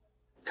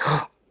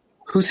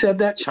 who said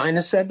that?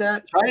 China said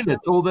that. China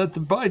told that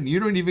to Biden. You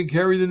don't even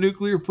carry the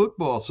nuclear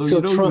football, so So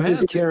you know who Trump has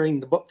is it. carrying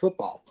the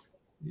football.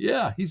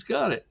 Yeah, he's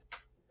got it.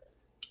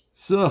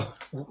 So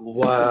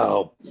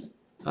Wow.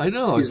 I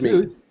know Excuse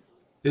me.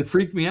 it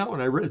freaked me out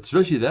when I read,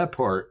 especially that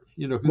part.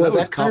 Because Well, that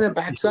was that kind of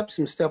backs confirmation. up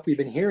some stuff we've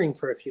been hearing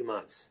for a few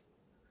months.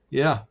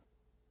 Yeah,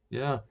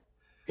 yeah.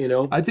 You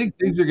know? I think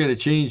things are going to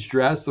change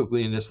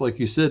drastically in this, like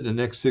you said, in the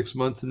next 6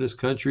 months in this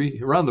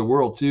country, around the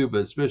world too,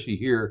 but especially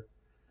here.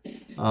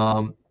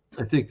 Um,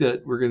 I think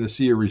that we're going to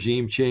see a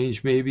regime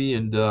change maybe,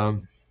 and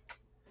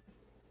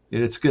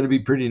it's going to be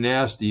pretty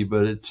nasty,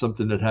 but it's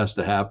something that has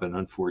to happen,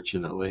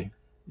 unfortunately.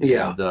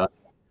 Yeah. And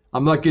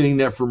I'm not getting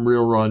that from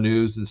Real Raw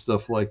News and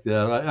stuff like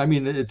that. I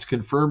mean, it's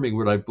confirming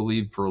what I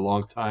believed for a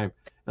long time,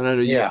 and I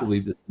know you Yeah.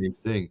 believe the same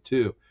thing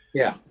too.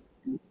 Yeah.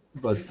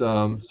 But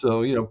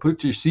so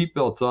put your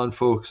seatbelts on,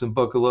 folks, and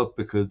buckle up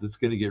because it's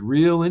going to get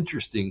real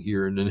interesting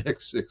here in the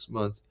next 6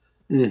 months.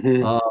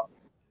 hmm Uh,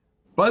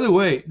 by the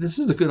way, this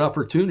is a good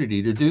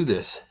opportunity to do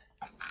this,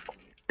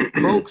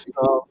 folks.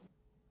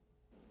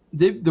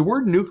 The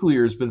word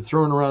nuclear has been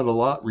thrown around a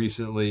lot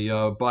recently.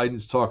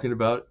 Biden's talking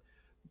about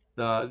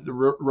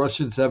the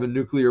Russians having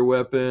nuclear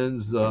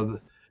weapons. The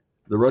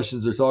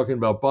Russians are talking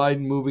about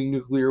Biden moving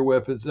nuclear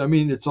weapons. I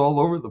mean, it's all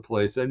over the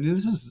place. I mean,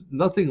 this is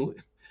nothing.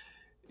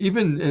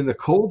 Even in the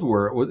Cold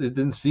War, it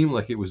didn't seem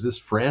like it was this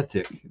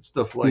frantic and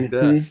stuff like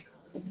that.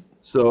 hmm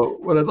So,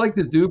 what I'd like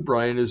to do,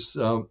 Brian, is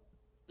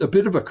a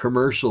bit of a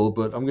commercial,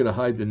 but I'm going to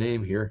hide the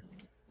name here.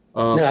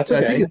 No, that's I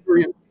think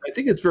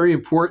okay. it's very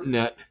important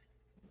that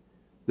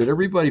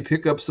everybody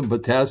pick up some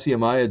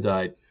potassium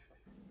iodide.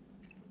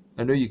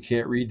 I know you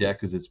can't read that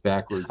because it's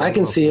backwards. I don't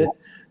can know if see you it. want-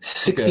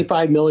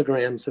 65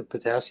 milligrams of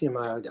potassium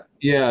iodide.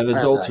 Yeah, and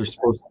adults are Iodide.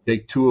 supposed to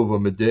take 2 of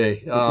them a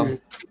day. hmm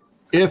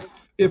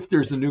If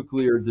there's a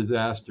nuclear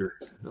disaster,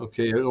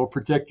 okay, it'll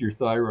protect your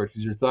thyroid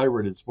because your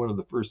thyroid is one of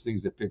the first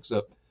things that picks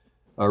up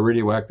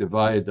radioactive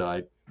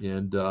iodide,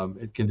 and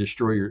it can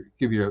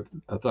give you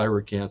a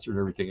thyroid cancer and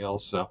everything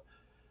else. So,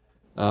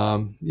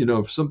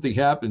 if something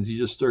happens, you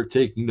just start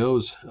taking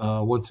those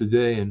once a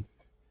day, and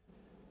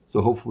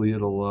so hopefully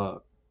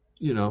it'll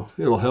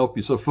help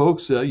you. So,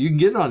 folks, you can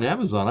get it on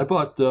Amazon. I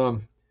bought, what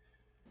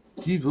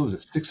was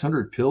it,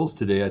 600 pills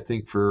today? I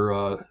think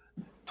for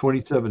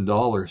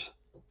 $27.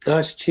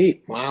 That's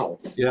cheap. Wow.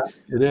 Yeah,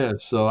 it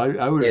is. So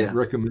I would Yeah.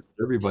 recommend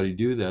everybody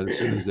do that as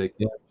soon as they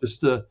can, just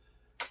to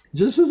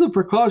just as a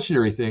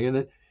precautionary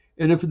thing.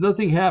 And if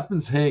nothing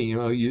happens, hey,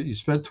 you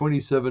spent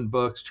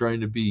 $27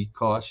 trying to be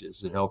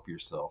cautious and help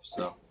yourself.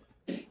 So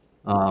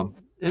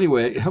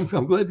anyway,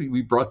 I'm glad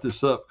we brought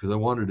this up because I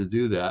wanted to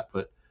do that.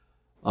 But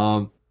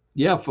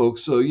yeah,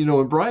 folks. So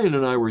when Brian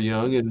and I were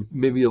young, and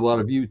maybe a lot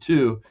of you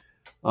too,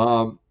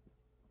 or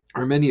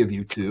many of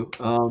you too,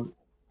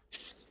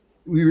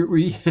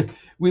 we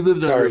we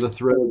lived under the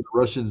threat of the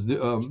Russians.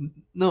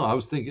 No, I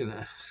was thinking,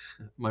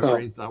 my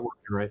brain's not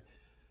working right.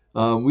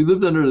 We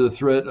lived under the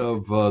threat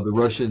of the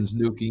Russians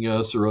nuking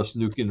us or us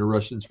nuking the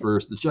Russians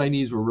first. The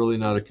Chinese were really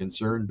not a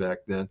concern back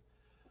then.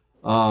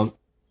 And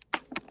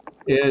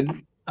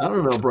I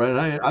don't know,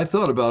 Brian, I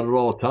thought about it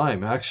all the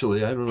time,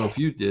 actually. I don't know if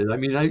you did. I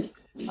mean, I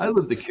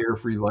lived the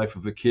carefree life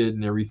of a kid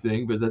and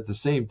everything, but at the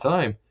same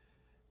time,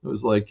 it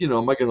was like,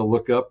 am I going to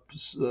look up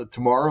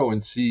tomorrow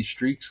and see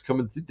streaks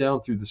coming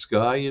down through the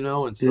sky,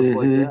 and stuff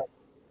like that?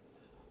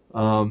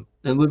 And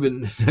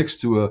living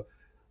next to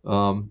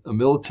a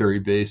military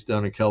base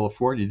down in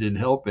California didn't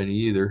help any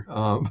either.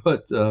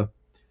 But now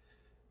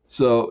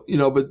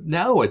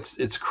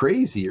it's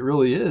crazy. It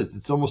really is.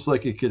 It's almost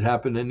like it could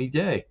happen any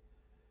day.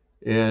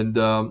 And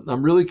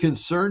I'm really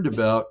concerned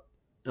about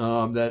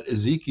that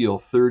Ezekiel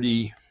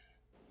 30.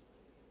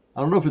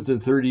 I don't know if it's in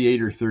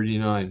 38 or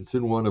 39. It's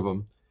in one of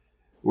them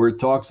where it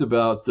talks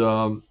about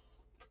God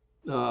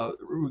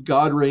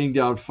raining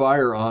down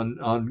fire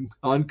on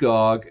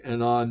Gog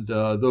and on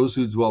those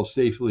who dwell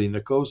safely in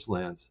the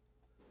coastlands.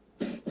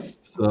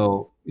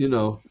 So,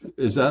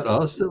 is that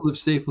us that live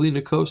safely in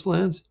the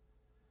coastlands?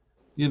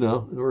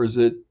 Or is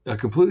it a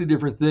completely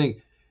different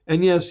thing?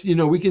 And yes,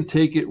 we can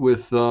take it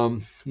with,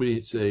 what do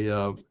you say,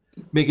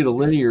 make it a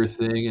linear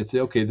thing and say,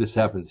 okay, this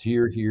happens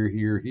here, here,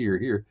 here, here,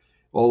 here,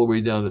 all the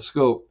way down the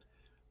scope.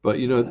 But,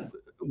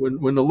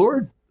 when the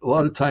Lord a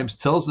lot of times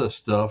tells us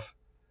stuff,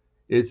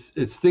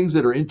 it's things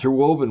that are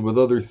interwoven with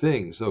other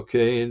things,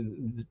 okay?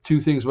 And two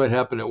things might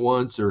happen at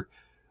once, or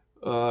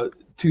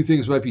two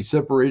things might be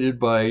separated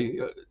by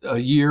a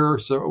year or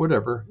so, or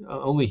whatever.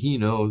 Only He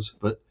knows.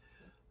 But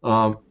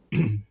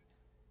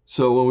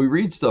so when we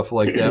read stuff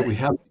like that, we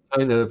have to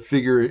kind of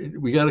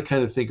we got to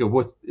kind of think of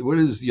what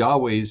is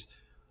Yahweh's,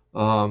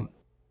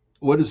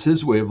 what is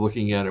His way of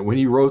looking at it when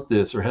He wrote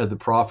this or had the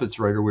prophets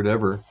write or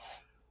whatever.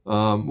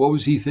 What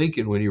was He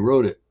thinking when He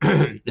wrote it?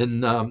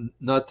 And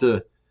not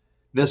to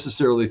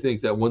necessarily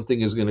think that one thing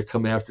is going to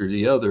come after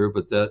the other,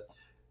 but that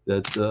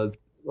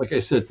like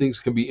I said, things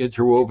can be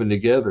interwoven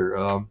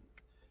together.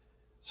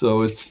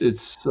 So it's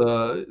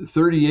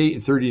 38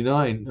 and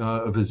 39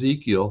 of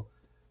Ezekiel.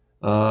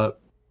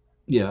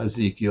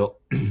 Ezekiel,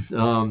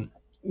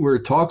 where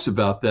it talks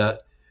about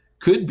that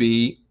could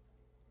be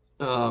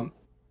a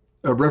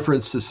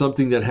reference to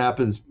something that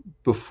happens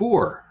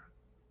before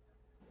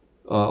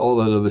all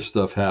that other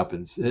stuff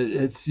happens.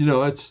 It's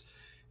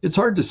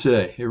hard to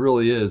say. It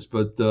really is.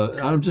 But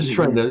I'm just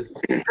trying to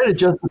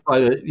justify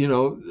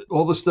that.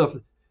 All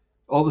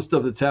the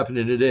stuff that's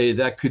happening today,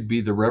 that could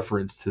be the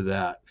reference to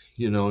that.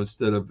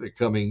 Instead of it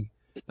coming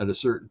at a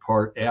certain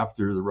part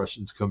after the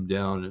Russians come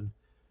down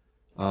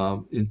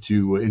and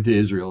into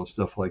Israel and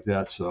stuff like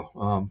that.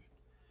 So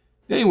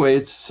anyway,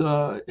 it's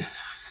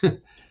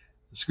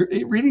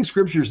reading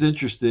Scripture is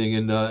interesting,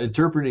 and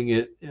interpreting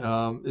it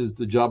is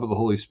the job of the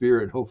Holy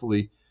Spirit.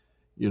 Hopefully,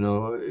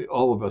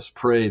 all of us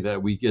pray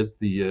that we get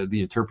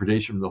the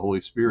interpretation of the Holy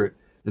Spirit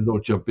and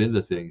don't jump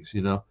into things.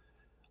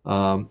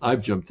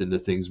 I've jumped into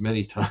things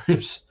many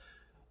times.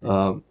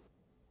 So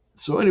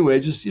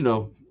anyway, just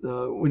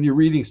when you're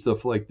reading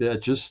stuff like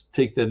that, just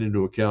take that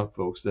into account,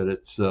 folks. That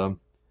it's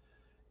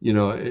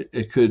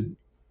it could,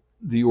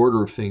 the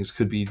order of things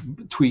could be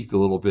tweaked a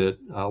little bit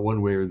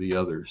one way or the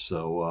other.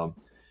 So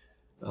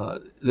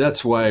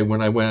that's why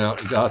when I went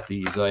out and got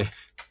these, I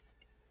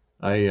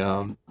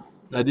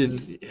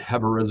didn't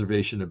have a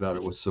reservation about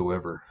it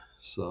whatsoever.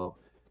 So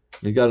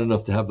I got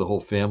enough to have the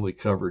whole family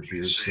covered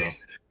here. So come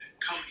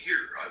here,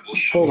 I will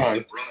show you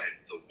the bride,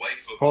 the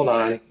wife of Hold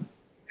on.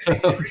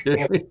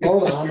 okay.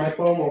 Hold on, my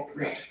phone won't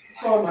connect.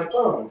 Oh, my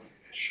phone.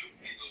 show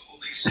me the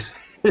Holy Spirit.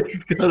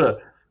 It's got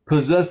a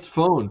possessed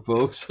phone,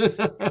 folks. We're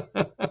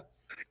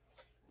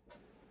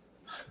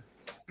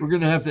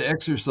gonna have to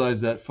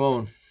exercise that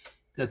phone.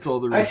 That's all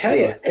there is. I tell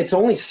you, it's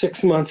only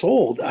 6 months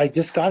old. I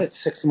just got it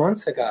 6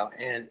 months ago,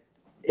 and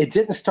it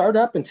didn't start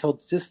up until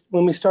just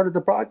when we started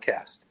the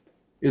broadcast.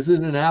 Is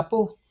it an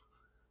Apple?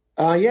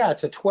 Yeah,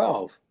 it's a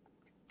 12.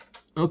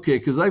 Okay,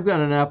 because I've got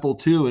an Apple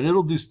too, and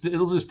it'll just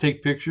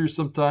take pictures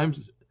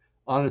sometimes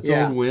on its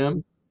own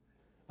whim.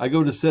 I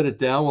go to set it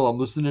down while I'm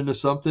listening to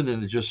something,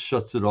 and it just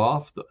shuts it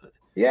off.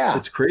 Yeah,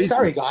 it's crazy.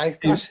 Sorry, guys.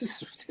 Gosh,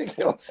 this is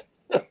ridiculous.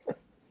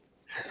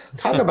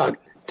 Talk about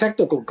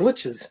technical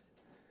glitches.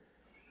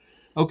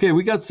 Okay,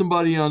 we got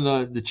somebody on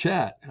the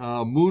chat.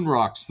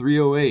 Moonrocks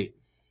 308.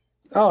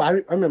 Oh,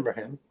 I remember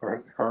him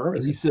or her.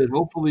 He said,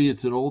 hopefully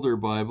it's an older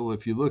Bible.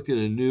 If you look at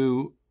a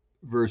new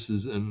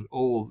versus an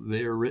old,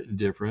 they are written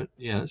different.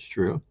 Yeah, that's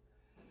true.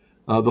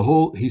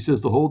 He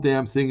says the whole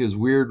damn thing is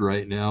weird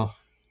right now.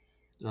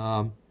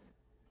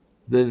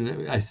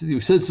 Then I said, he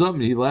said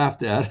something he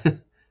laughed at.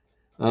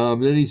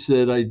 Then he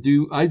said, I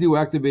do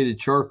activated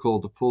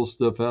charcoal to pull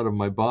stuff out of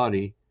my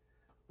body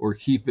or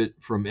keep it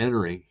from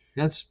entering.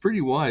 That's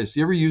pretty wise.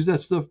 You ever use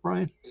that stuff,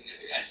 Brian?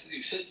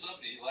 You said something,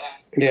 you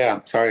laughed. Yeah,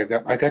 sorry,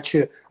 I got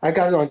you. I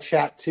got it on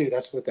chat too.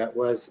 That's what that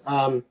was.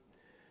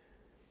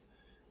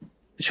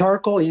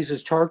 Charcoal, he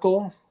uses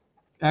charcoal.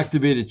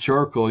 Activated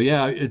charcoal,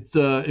 yeah. It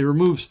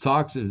removes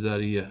toxins out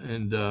of you,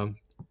 and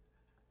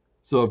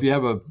so if you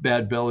have a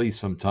bad belly,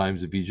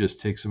 sometimes if you just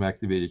take some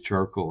activated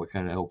charcoal, it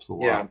kind of helps a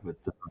lot. Yeah. But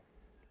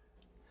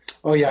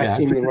Oh yeah, yeah, I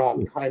see Moon Rock.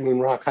 Hi Moon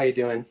Rock, how you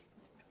doing?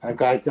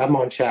 I'm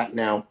on chat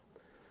now.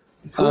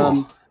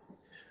 cool.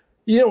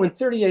 In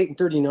 38 and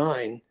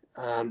 39,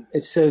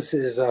 it says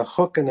there's a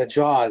hook in the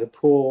jaw to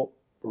pull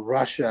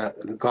Russia.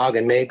 Gog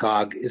and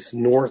Magog is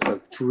north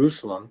of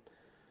Jerusalem,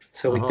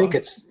 so we think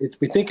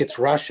it's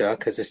Russia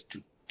because it's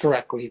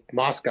directly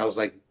Moscow's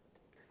like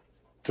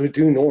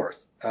due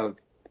north of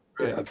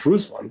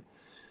Jerusalem.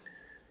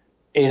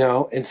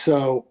 And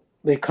so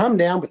they come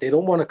down, but they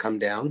don't want to come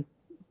down,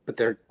 but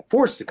they're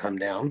forced to come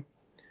down,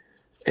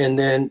 and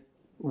then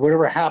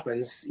whatever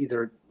happens,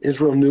 either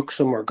Israel nukes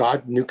them or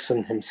God nukes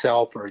them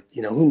himself, or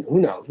who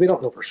knows? We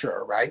don't know for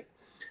sure, right?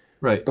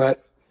 Right.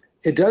 But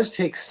it does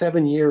take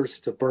 7 years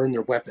to burn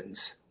their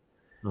weapons.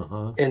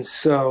 And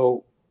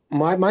so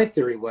my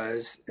theory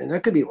was, and I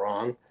could be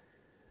wrong,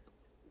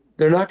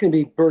 they're not going to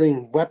be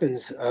burning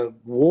weapons of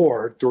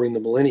war during the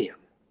millennium.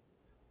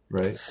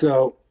 Right.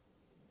 So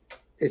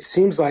it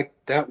seems like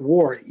that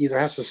war either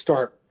has to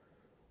start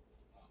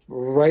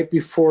right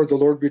before the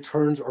Lord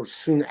returns or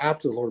soon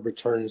after the Lord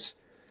returns.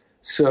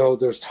 So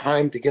there's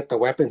time to get the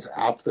weapons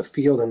out the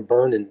field and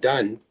burned and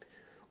done.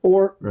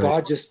 Or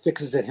God just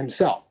fixes it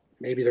himself.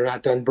 Maybe they're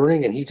not done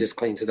burning and he just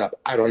cleans it up.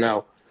 I don't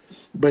know.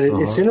 But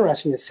it's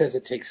interesting. It says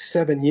it takes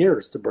 7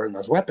 years to burn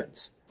those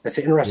weapons. That's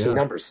an interesting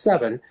number,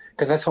 7,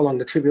 because that's how long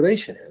the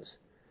tribulation is.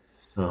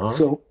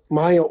 So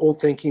my old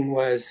thinking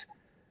was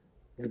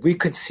we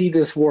could see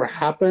this war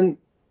happen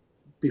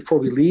before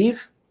we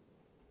leave,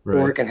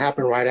 or it can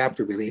happen right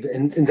after we leave.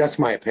 And that's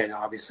my opinion,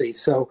 obviously.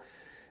 So,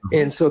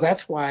 and so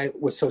that's why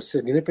what's so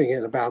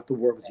significant about the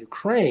war with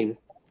Ukraine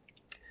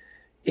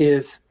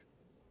is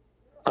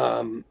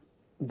the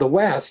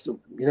West,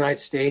 United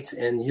States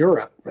and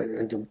Europe,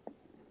 and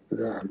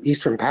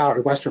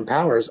the Western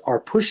powers are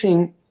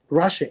pushing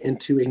Russia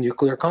into a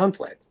nuclear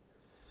conflict.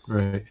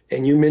 Right.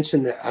 And you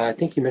mentioned, I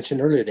think you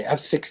mentioned earlier, the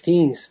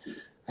F-16s,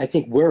 I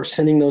think we're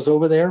sending those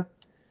over there,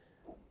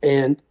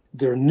 and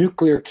they're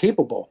nuclear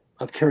capable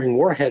of carrying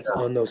warheads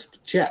on those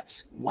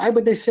jets. Why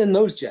would they send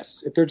those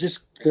jets? If they're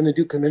just going to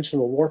do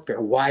conventional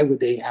warfare, why would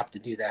they have to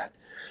do that?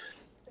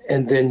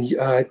 And then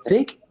I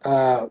think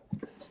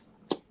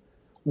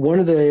one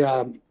of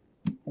the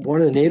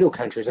NATO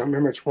countries, I don't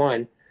remember which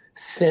one,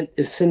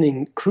 is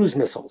sending cruise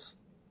missiles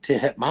to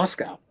hit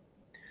Moscow.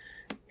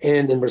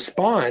 And in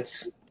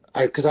response,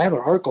 because I have an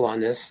article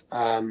on this,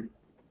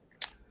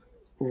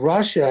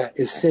 Russia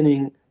is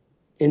sending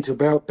into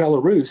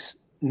Belarus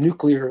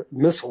nuclear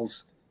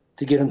missiles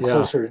to get them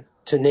closer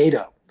to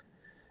NATO.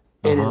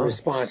 And in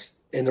response,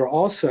 and they're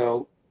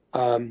also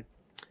who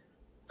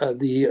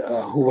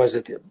was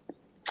it?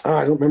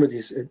 I don't remember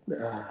these.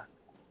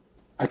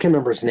 I can't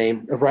remember his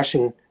name. A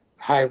Russian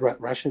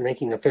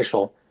ranking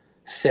official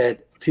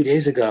said a few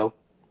days ago,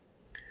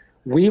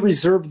 we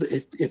reserve,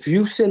 if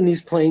you send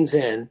these planes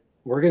in,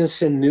 we're going to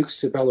send nukes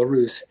to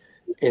Belarus.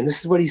 And this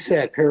is what he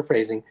said,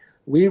 paraphrasing,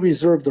 we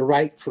reserve the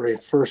right for a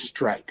first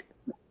strike,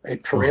 a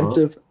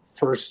preemptive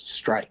first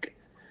strike.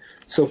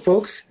 So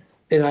folks,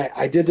 and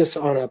I did this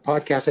on a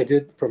podcast I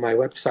did for my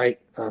website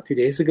a few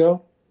days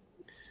ago.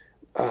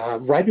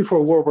 Right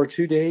before World War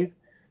II, Dave,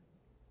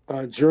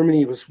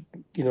 Germany was,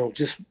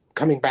 just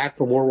coming back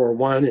from World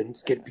War I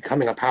and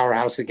becoming a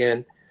powerhouse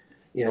again,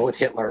 with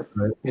Hitler.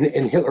 Right.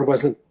 And Hitler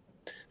wasn't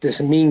this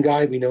mean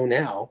guy we know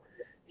now.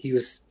 He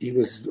was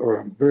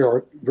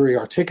very, very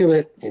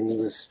articulate, and he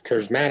was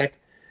charismatic.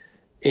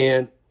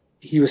 And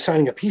he was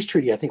signing a peace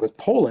treaty, I think, with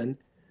Poland.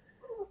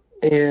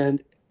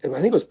 And I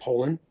think it was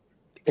Poland.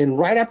 And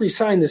right after he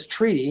signed this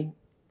treaty,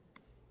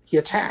 he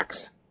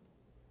attacks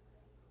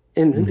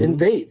and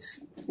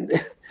invades.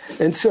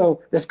 And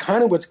so that's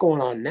kind of what's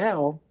going on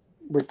now.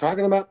 We're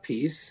talking about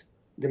peace,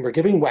 then we're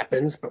giving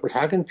weapons, but we're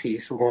talking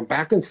peace. We're going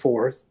back and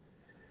forth.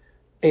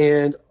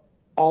 And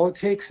all it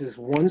takes is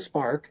one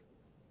spark,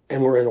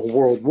 and we're in a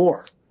world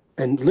war.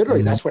 And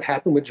literally, that's what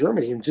happened with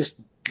Germany. In just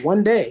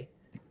one day,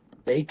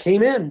 they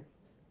came in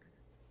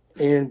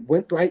and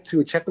went right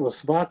through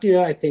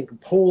Czechoslovakia, I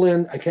think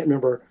Poland. I can't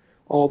remember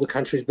all the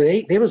countries, but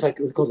they was like,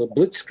 it was called a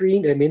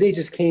blitzkrieg. I mean, they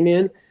just came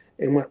in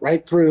and went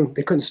right through.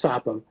 They couldn't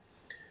stop them.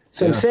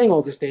 So I'm saying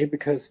all this, Dave,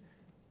 because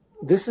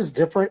this is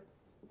different.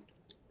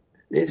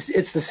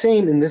 It's the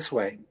same in this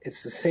way.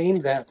 It's the same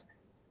that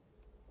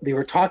they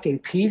were talking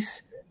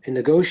peace and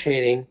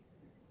negotiating,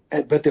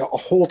 but the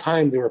whole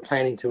time they were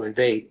planning to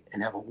invade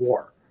and have a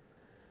war.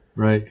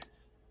 Right.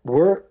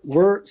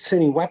 We're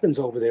sending weapons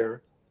over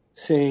there,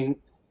 saying,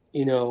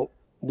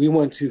 we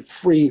want to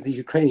free the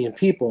Ukrainian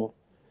people,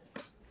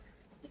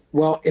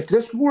 Well, if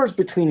this war is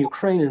between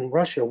Ukraine and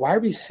Russia, why are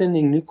we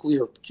sending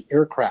nuclear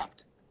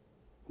aircraft?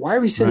 Why are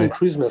we sending Right.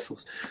 cruise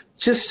missiles?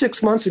 Just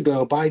 6 months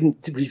ago, Biden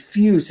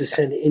refused to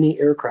send any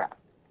aircraft.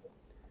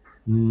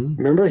 Mhm.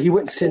 Remember, he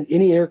wouldn't send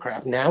any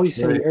aircraft. Now he's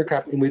sending Right.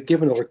 aircraft, and we've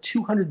given over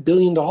 $200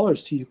 billion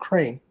to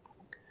Ukraine.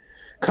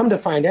 Come to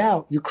find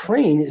out,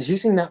 Ukraine is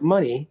using that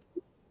money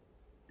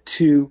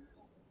to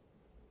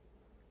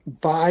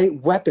buy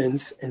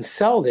weapons and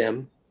sell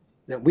them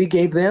that we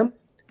gave them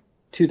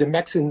to the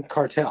Mexican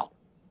cartel.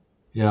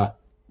 Yeah.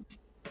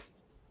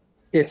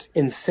 It's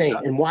insane.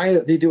 And why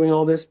are they doing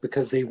all this?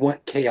 Because they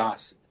want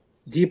chaos,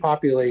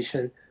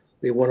 depopulation.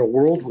 They want a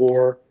world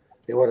war.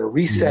 They want to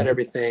reset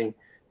everything.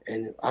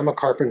 And I'm a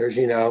carpenter, as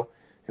you know.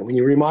 And when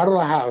you remodel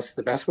a house,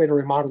 the best way to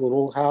remodel an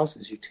old house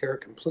is you tear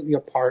it completely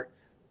apart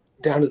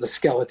down to the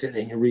skeleton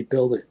and you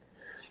rebuild it.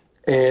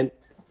 And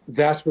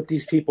that's what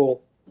these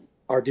people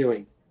are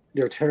doing.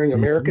 They're tearing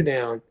America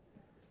down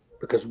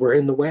because we're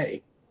in the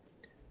way.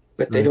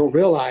 But they Right. don't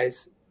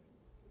realize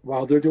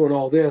while they're doing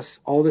all this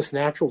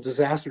natural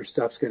disaster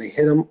stuff's going to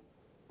hit them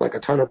like a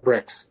ton of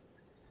bricks.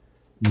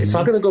 It's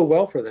not going to go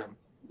well for them.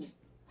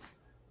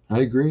 I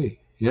agree.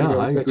 Yeah, You know,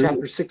 I agree.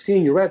 chapter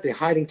 16, you read, they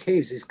hide in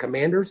caves. These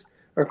commanders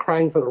are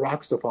crying for the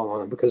rocks to fall on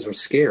them because they're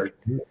scared.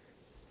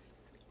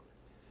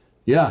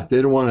 Yeah,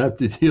 they don't want to have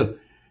to deal.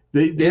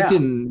 They Yeah.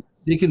 can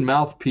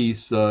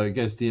mouthpiece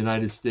against the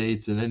United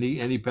States and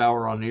any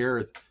power on the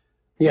earth.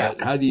 Yeah.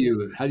 But how do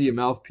you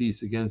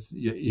mouthpiece against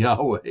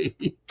Yahweh?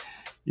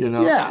 You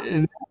know. Yeah.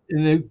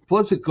 And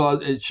plus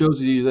it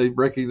shows you they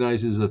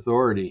recognize his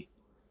authority.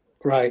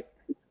 Right.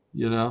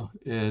 You know,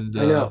 and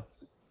I know.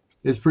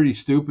 it's pretty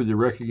stupid to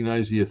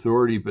recognize the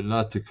authority but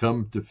not to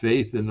come to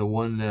faith in the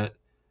one that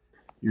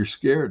you're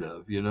scared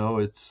of. You know,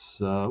 it's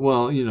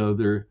well, you know,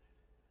 they're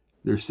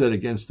set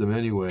against them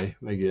anyway,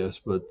 I guess.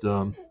 But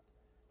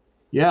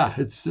yeah,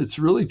 it's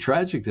really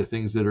tragic, the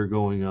things that are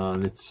going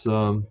on. It's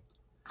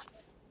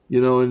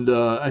you know, and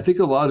I think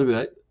a lot of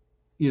it,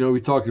 you know,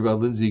 we talked about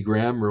Lindsey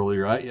Graham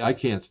earlier. I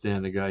can't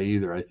stand the guy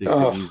either. I think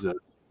that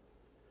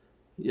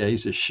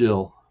he's a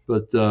shill.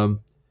 But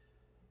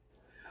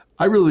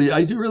I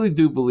really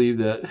do believe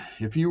that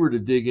if you were to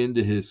dig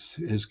into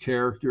his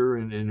character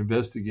and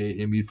investigate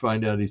him, you'd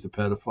find out he's a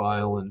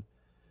pedophile. And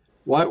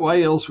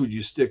why else would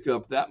you stick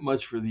up that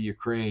much for the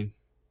Ukraine?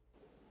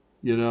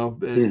 You know,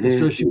 and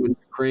especially when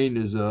Ukraine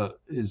is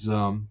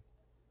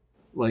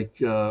like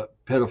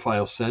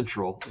pedophile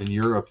central in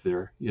Europe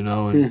there, you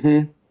know,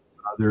 and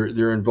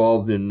they're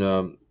involved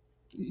in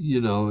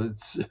you know,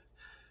 it's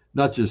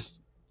not just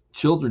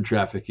children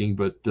trafficking,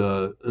 but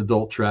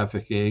adult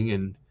trafficking,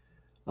 and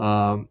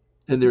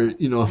they're,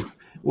 you know,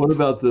 what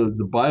about the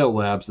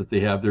biolabs that they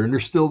have there? And they're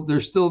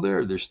still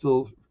there. They're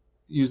still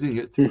using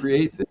it to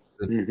create things.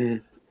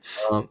 And,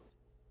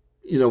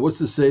 you know, what's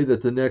to say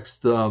that the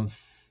next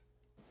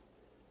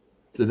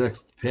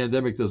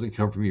pandemic doesn't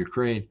come from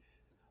Ukraine?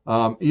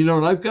 You know,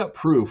 and I've got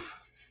proof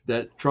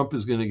that Trump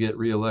is going to get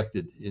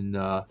reelected in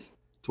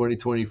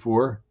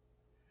 2024.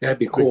 That'd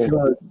be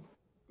cool.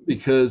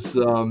 Because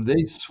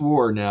they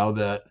swore now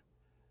that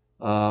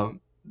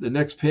the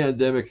next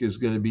pandemic is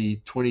going to be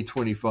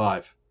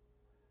 2025.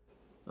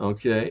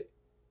 Okay,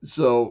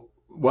 so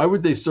why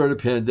would they start a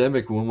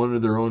pandemic when one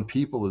of their own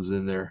people is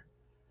in there?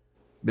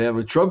 Man,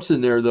 when Trump's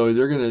in there, though,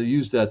 they're going to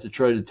use that to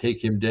try to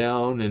take him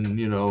down and,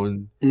 you know,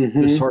 and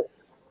dishearten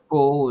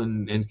people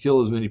and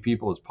kill as many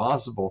people as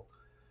possible.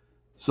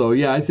 So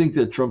yeah, I think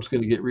that Trump's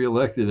going to get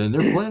reelected, and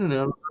they're planning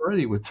on it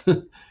already with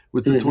the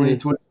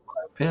 2025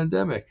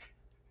 pandemic.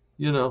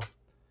 You know,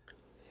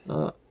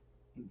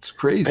 it's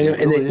crazy. I know,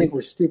 and really. they think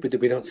we're stupid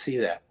that we don't see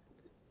that.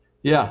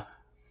 Yeah,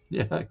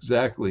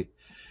 exactly.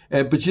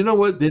 But you know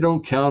what? They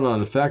don't count on,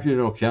 the factor they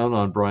don't count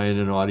on, Brian,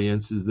 and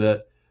audience, is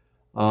that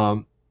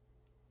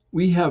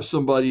we have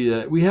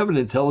an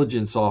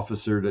intelligence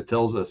officer that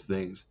tells us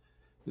things,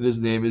 and his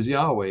name is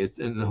Yahweh.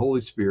 And the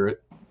Holy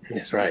Spirit.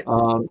 That's right.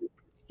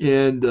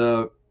 And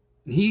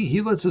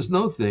he lets us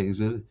know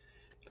things. And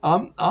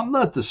I'm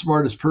not the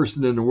smartest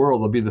person in the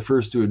world. I'll be the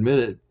first to admit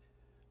it.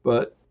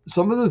 But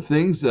some of the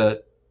things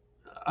that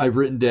I've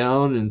written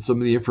down and some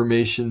of the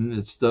information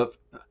and stuff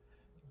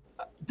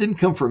didn't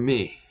come from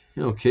me.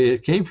 Okay,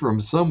 it came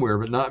from somewhere,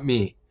 but not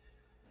me.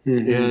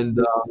 And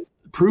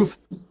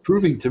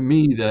proving to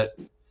me that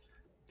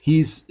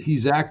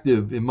he's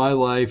active in my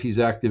life, he's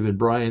active in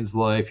Brian's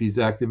life, he's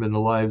active in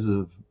the lives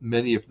of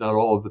many, if not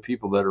all, of the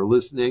people that are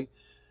listening.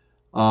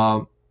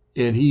 And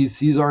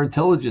he's our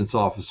intelligence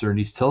officer, and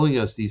he's telling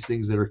us these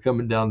things that are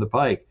coming down the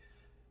pike.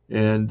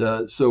 And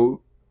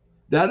so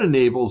that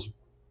enables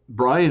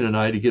Brian and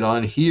I to get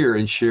on here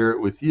and share it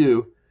with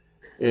you.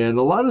 And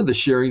a lot of the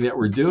sharing that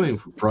we're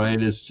doing,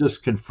 Brian, is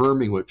just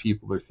confirming what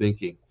people are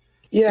thinking.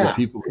 Yeah,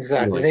 people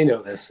exactly. feeling. They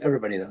know this.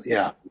 Everybody knows.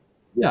 Yeah.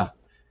 Yeah.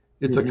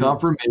 It's a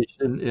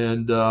confirmation.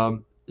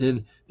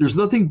 And there's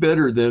nothing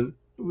better than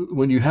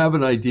when you have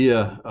an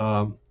idea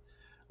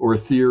or a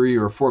theory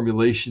or a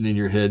formulation in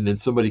your head, and then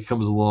somebody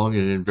comes along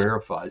and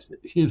verifies it.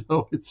 You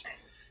know, it's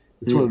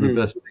one of the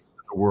best things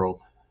in the world,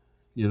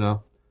 you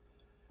know?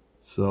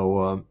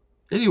 So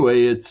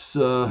anyway, it's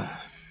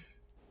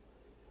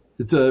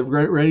It's a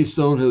Randy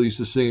Stonehill used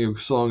to sing a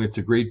song. It's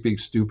a great big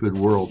stupid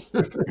world.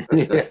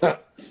 Yeah,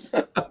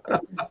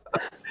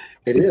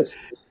 it is.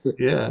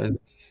 Yeah,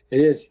 It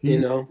is. You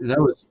know, and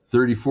that was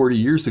 30, 40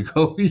 years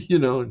ago. You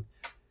know,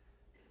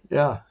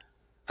 yeah.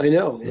 I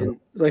know. So, And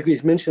like we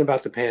mentioned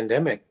about the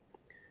pandemic,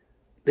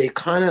 they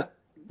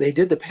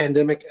did the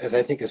pandemic as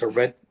I think as a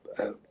red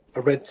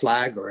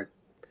flag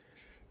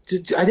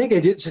I think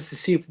they did just to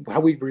see how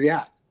we'd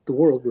react. The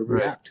world would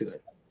react to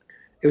it.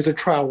 It was a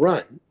trial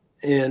run,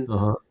 and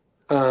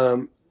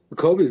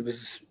COVID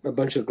was a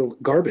bunch of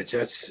garbage.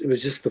 It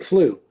was just the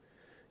flu.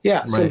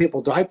 Yeah, some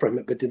people died from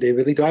it, but did they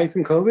really die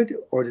from COVID,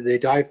 or did they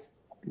die?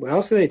 What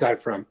else did they die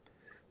from?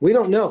 We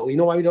don't know. You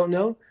know why we don't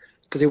know?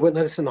 Because they wouldn't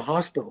let us in the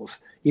hospitals.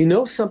 You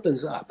know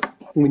something's up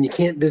when you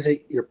can't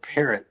visit your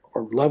parent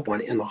or loved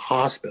one in the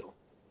hospital,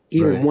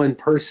 even one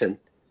person.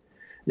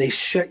 They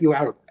shut you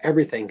out of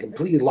everything,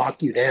 completely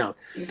lock you down.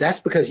 That's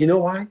because, you know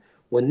why?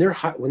 When they're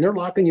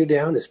locking you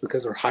down, it's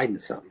because they're hiding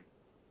something.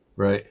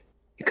 Right.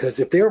 Because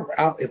if they were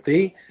out, if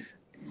they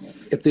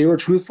were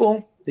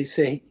truthful, they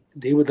say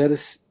they would let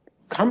us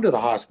come to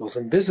the hospitals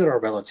and visit our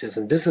relatives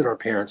and visit our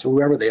parents or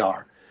whoever they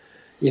are,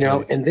 you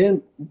know. And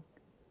then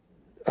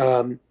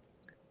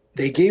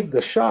they gave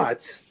the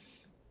shots,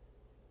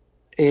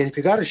 and if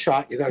you got a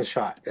shot, you got a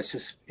shot. That's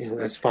just, you know,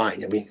 that's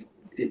fine. I mean,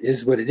 it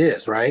is what it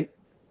is, right?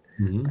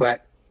 Mm-hmm.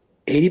 But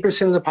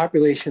 80% of the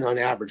population on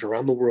average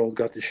around the world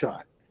got the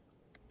shot.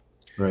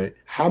 Right.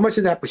 How much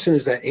of that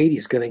percentage, that 80,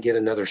 is going to get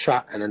another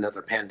shot and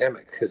another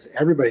pandemic? Because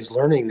everybody's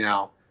learning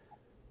now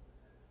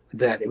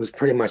that it was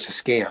pretty much a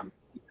scam.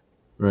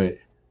 Right.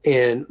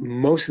 And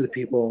most of the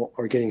people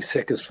are getting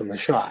sick is from the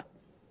shot.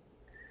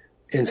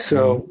 And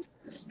so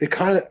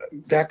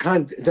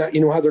that you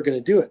know how they're going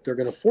to do it. They're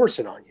going to force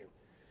it on you.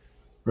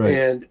 Right.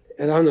 And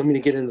I don't know, I'm going to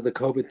get into the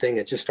COVID thing.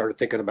 I just started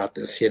thinking about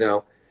this, you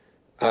know.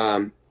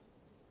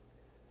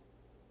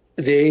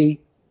 We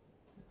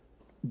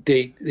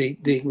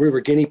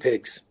were guinea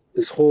pigs.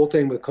 This whole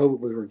thing with COVID,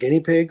 we were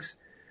guinea pigs,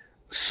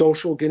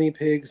 social guinea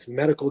pigs,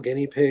 medical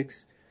guinea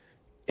pigs.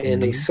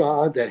 And they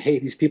saw that, hey,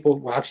 these people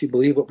will actually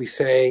believe what we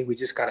say. We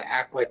just got to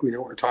act like we know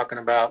what we're talking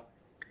about.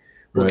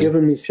 We'll give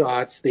them these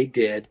shots. They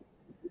did.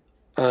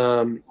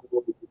 And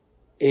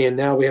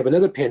now we have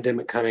another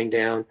pandemic coming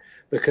down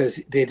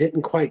because they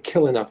didn't quite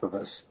kill enough of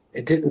us.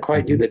 It didn't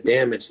quite do the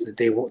damage that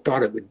they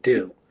thought it would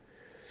do.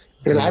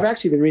 And I've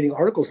actually been reading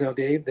articles now,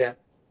 Dave, that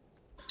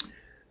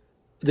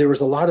there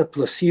was a lot of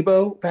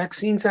placebo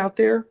vaccines out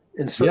there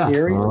in certain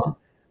areas.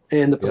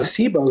 And the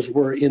placebos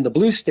were in the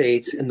blue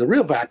states, and the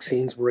real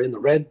vaccines were in the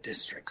red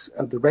districts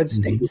of the red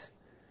states.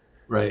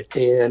 Right.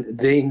 And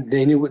they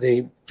knew what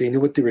they knew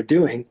what they were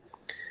doing.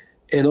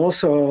 And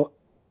also,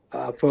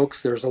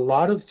 folks, there's a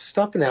lot of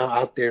stuff now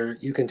out there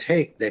you can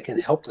take that can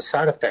help the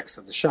side effects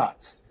of the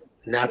shots.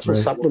 Natural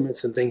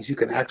supplements and things you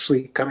can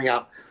actually coming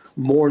out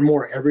more and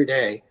more every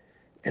day.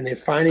 And they're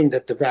finding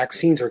that the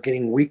vaccines are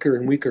getting weaker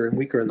and weaker and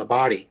weaker in the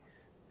body,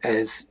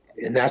 and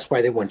that's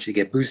why they want you to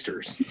get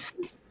boosters.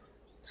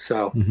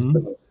 So,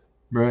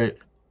 right.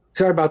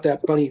 Sorry about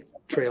that bunny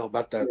trail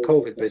about the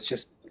COVID, but it's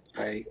just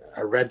I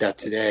read that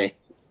today.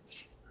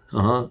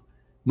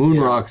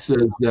 Moonrock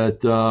says that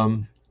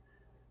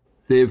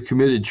they have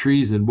committed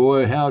treason.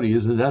 Boy, howdy,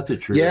 isn't that the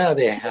truth? Yeah,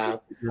 they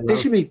have. You know?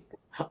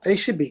 They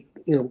should be,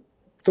 you know,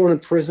 thrown in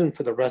prison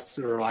for the rest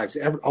of their lives.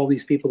 All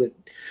these people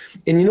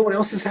and you know what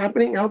else is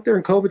happening out there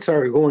in COVID?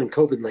 Sorry, we're going in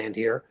COVID land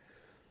here.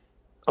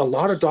 A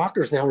lot of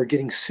doctors now are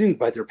getting sued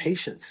by their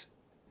patients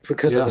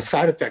because of the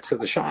side effects of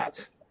the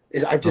shots.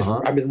 I've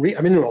been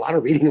doing a lot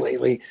of reading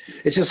lately.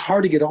 It's just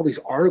hard to get all these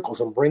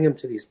articles and bring them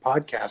to these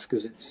podcasts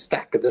because it's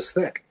stacked this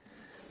thick.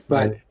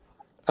 But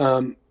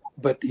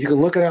but you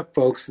can look it up,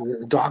 folks.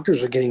 The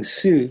doctors are getting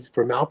sued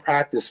for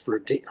malpractice for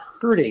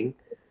hurting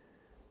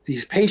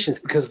these patients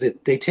because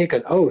they take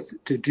an oath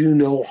to do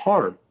no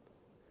harm.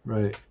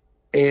 Right.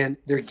 And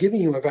they're giving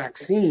you a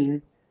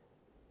vaccine,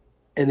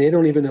 and they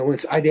don't even know when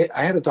I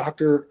had a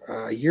doctor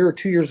a year or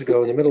 2 years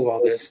ago in the middle of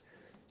all this,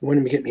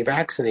 wanted to get me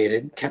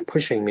vaccinated, kept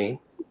pushing me.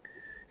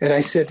 And I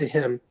said to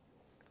him,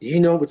 do you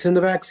know what's in the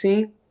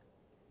vaccine?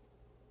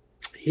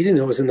 He didn't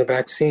know what was in the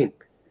vaccine.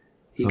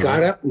 He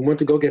got up and went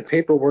to go get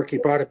paperwork. He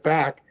brought it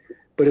back,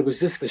 but it was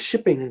just the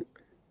shipping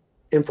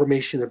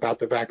information about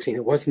the vaccine.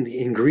 It wasn't the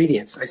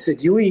ingredients. I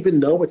said, you even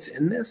know what's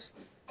in this?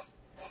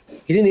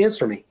 He didn't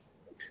answer me.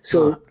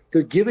 So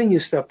they're giving you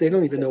stuff. They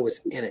don't even know what's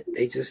in it.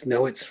 They just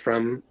know it's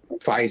from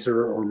Pfizer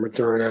or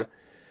Moderna.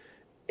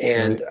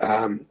 And,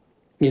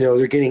 you know,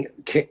 they're getting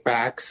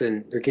kickbacks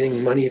and they're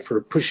getting money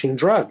for pushing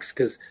drugs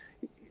because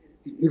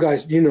you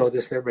guys, you know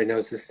this, and everybody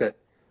knows this, that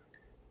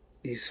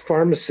these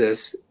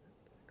pharmacists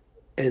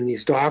and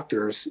these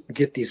doctors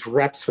get these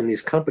reps from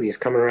these companies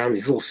coming around,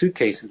 these little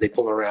suitcases they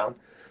pull around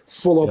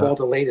full of all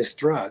the latest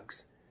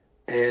drugs,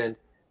 and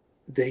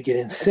they get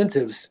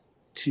incentives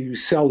to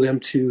sell them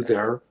to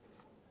their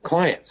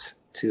clients,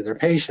 to their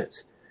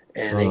patients,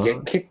 and they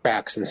get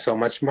kickbacks and so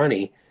much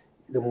money.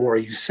 The more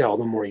you sell,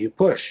 the more you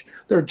push.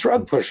 They're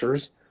drug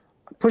pushers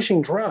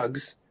pushing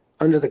drugs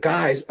under the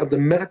guise of the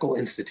medical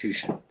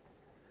institution,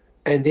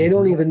 and they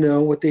don't even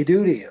know what they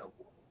do to you.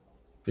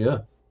 Yeah.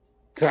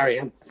 Sorry,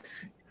 No,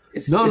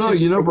 it's no,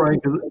 just Brian,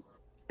 'cause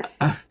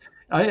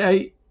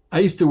I, I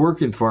used to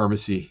work in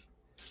pharmacy,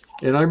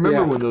 and I remember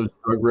yeah. when those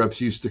drug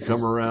reps used to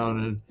come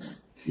around,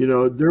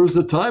 and there was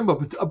a time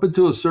up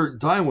until a certain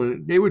time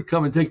when they would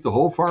come and take the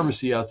whole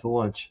pharmacy out to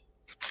lunch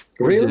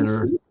or Really?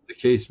 dinner, the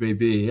case may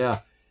be. Yeah,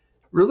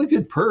 really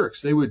good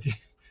perks. They would,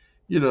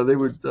 they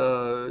would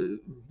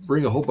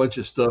bring a whole bunch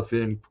of stuff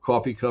in,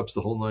 coffee cups,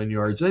 the whole 9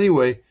 yards.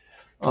 Anyway,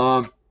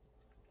 um,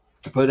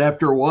 but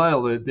after a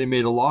while, they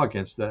made a law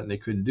against that, and they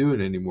couldn't do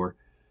it anymore.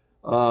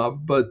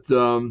 But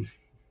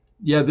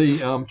yeah,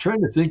 I'm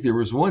trying to think. There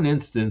was one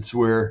instance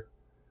where,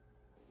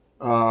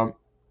 um,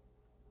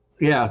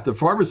 yeah, the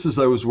pharmacist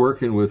I was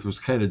working with was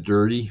kind of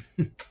dirty,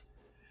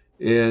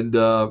 and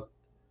so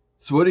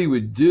what he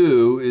would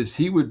do is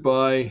he would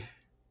buy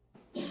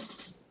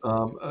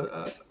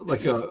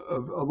like a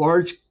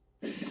large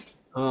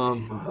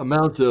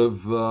amount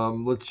of,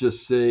 let's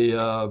just say,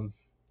 I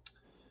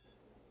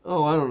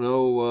don't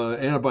know,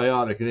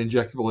 antibiotic, an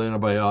injectable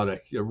antibiotic,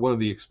 one of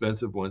the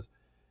expensive ones.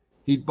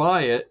 He'd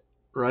buy it,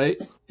 right?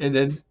 And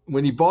then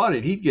when he bought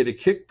it, he'd get a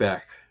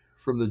kickback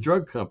from the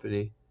drug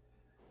company.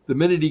 The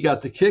minute he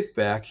got the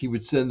kickback, he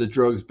would send the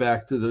drugs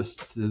back to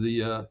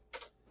the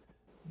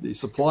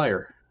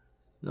supplier.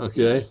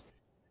 Okay,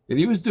 and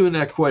he was doing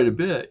that quite a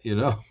bit. He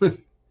got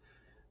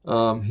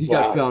Wow.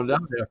 found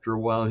out after a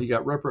while, and he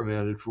got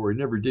reprimanded for it. He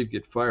never did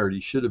get fired. He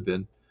should have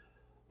been.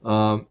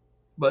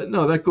 But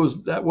no,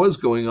 that was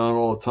going on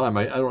all the time.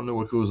 I don't know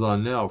what goes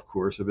on now. Of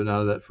course, I've been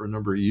out of that for a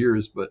number of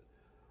years, but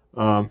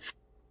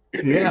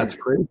yeah, it's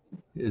crazy.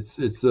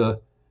 It's a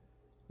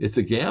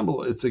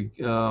gamble. It's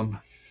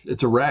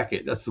a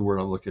racket. That's the word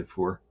I'm looking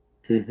for.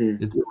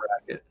 Mm-hmm. It's a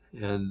racket,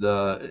 and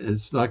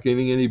it's not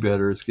getting any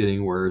better. It's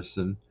getting worse.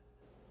 And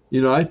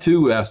I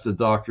too asked the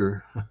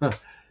doctor.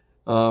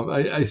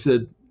 I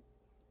said,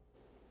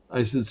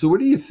 so what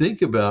do you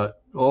think about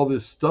all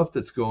this stuff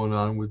that's going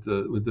on with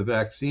the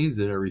vaccines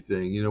and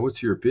everything?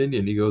 What's your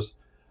opinion? He goes,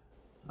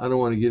 I don't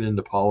want to get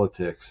into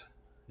politics,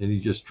 and he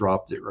just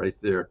dropped it right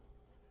there.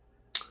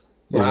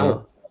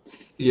 Wow.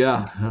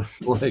 Yeah,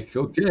 like,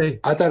 okay.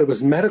 I thought it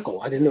was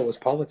medical. I didn't know it was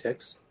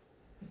politics.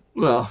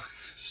 Well,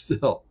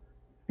 still.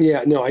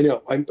 Yeah, no, I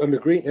know. I'm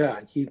agreeing.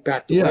 Yeah, he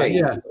backed Yeah, away.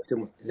 yeah.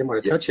 Didn't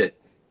want to touch it.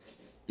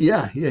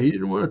 Yeah, he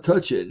didn't want to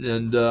touch it,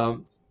 and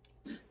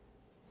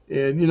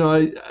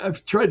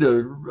I've tried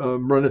to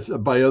run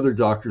it by other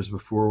doctors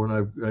before when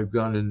I've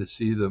gone in to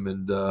see them,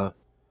 and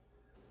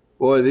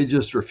boy, they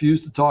just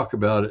refuse to talk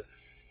about it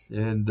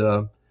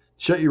and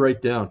shut you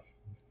right down.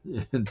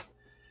 And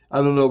I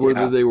don't know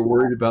whether they were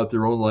worried about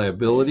their own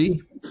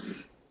liability,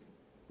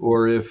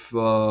 or if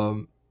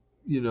or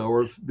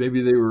if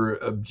maybe they were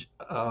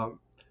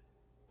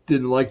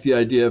didn't like the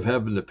idea of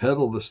having to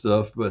peddle the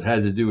stuff, but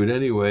had to do it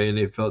anyway, and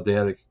they felt they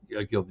had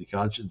a guilty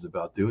conscience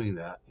about doing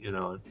that.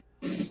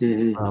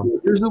 Mm-hmm.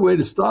 There's a way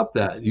to stop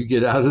that. You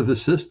get out of the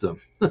system.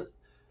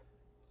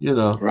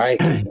 Right.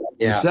 Yeah.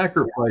 You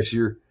sacrifice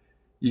you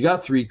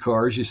got 3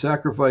 cars, you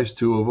sacrifice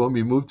 2 of them,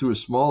 you move to a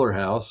smaller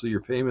house so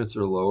your payments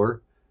are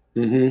lower,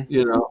 Mm-hmm.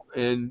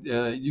 and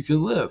you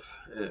can live.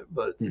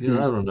 But Mm-hmm.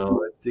 I don't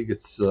know. I think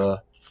it's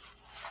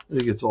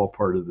all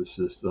part of the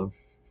system.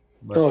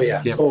 But Oh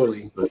yeah,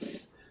 totally. But,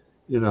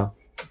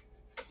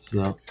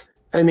 so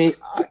I mean,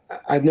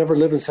 I've never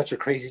lived in such a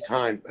crazy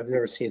time. I've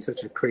never seen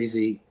such a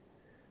crazy,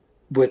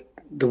 with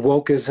the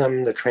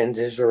wokeism, the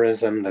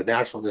transgenderism, the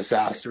natural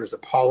disasters, the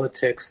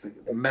politics,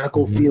 the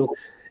medical field.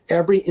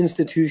 Every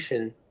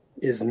institution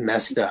is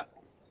messed up,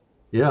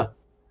 yeah.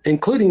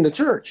 including the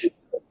church.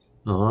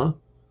 Uh-huh.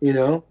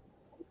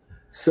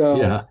 So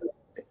Yeah.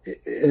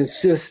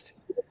 it's just,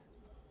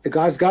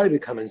 God's got to be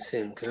coming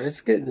soon,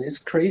 because it's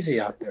crazy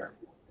out there.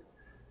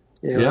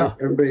 Yeah.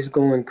 Everybody's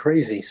going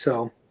crazy.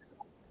 So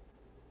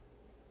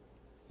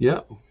Yeah.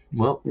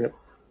 Well, Yep.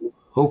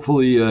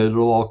 hopefully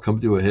it'll all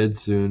come to a head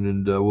soon,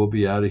 and we'll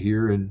be out of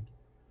here, and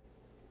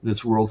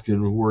this world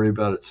can worry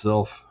about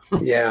itself.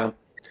 yeah.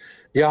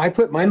 I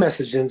put my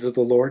message into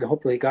the Lord.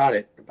 Hopefully he got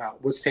it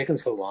about what's taking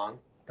so long.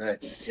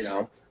 But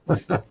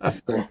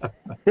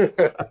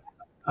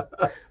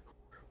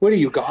what are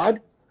you,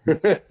 God?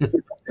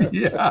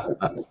 Yeah.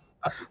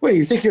 What do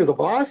you think, you're the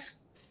boss?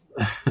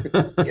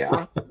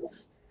 Yeah.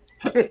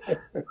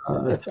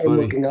 That's I'm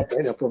funny. looking up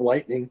right up for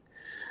lightning.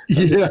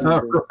 Yeah,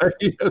 right.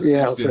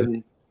 Yeah, all of a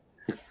sudden.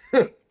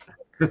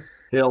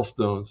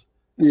 Hailstones.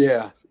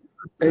 Yeah.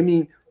 I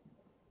mean,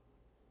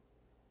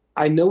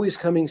 I know he's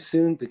coming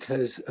soon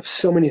because of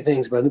so many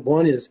things, but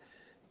one is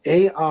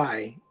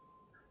AI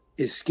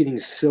is getting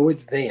so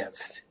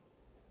advanced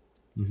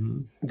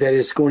Hmm. that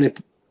it's going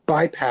to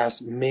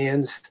bypass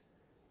man's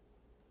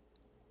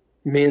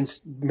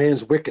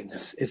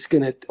wickedness. It's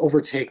going to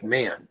overtake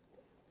man.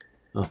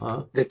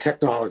 Uh-huh. The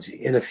technology,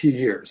 in a few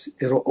years,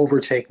 it'll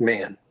overtake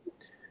man.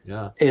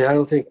 Yeah. And I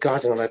don't think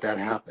God's going to let that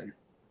happen.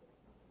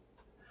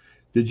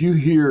 Did you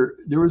hear?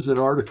 There was an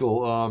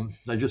article.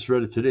 I just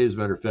read it today, as a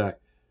matter of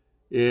fact,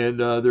 and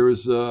there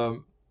was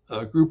a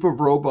group of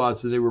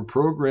robots, and they were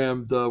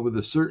programmed with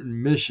a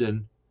certain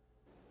mission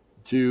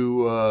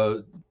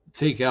to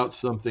take out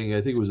something.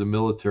 I think it was a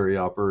military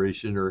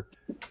operation or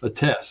a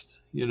test,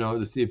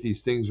 to see if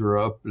these things were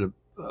up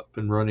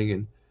and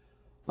running.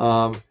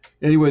 And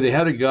anyway, they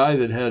had a guy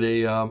that had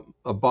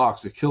a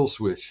box, a kill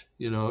switch,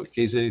 in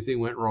case anything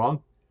went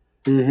wrong.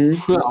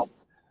 Mm-hmm. Well,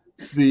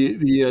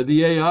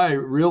 the AI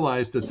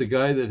realized that the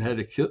guy that had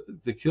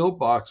the kill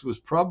box was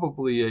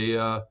probably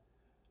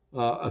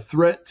a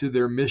threat to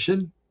their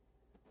mission,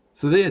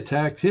 so they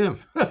attacked him.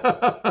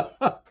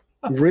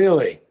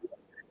 Really?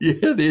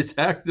 Yeah, they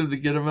attacked him to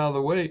get him out of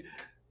the way,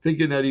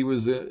 thinking that he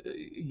was gonna,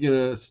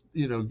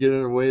 get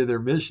in the way of their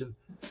mission.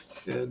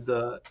 And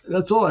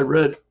that's all I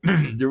read.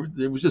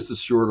 There was just a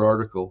short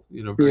article,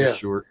 very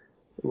short.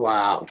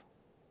 Wow.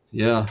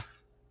 Yeah,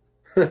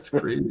 that's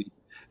crazy.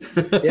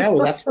 Yeah,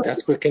 well,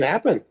 that's what can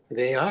happen with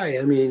AI.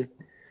 I mean,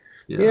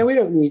 yeah, we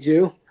don't need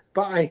you.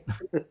 Bye.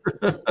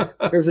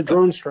 There's a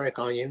drone strike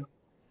on you.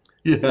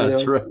 Yeah,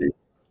 that's right.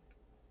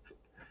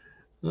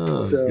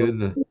 Oh,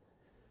 goodness.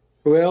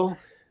 Well,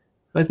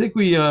 I think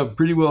we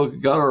pretty well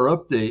got our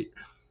update,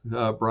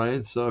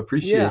 Brian. So I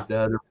appreciate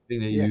that. Everything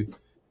that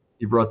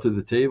you brought to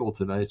the table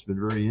tonight. It's been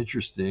very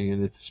interesting,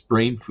 and it's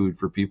brain food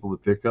for people to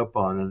pick up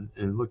on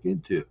and look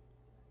into.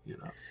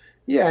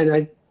 Yeah,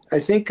 and I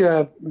think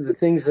the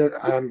things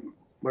that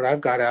what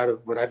I've got out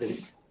of what I've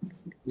been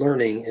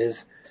learning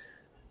is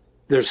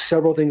there's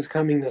several things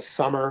coming this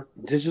summer.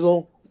 A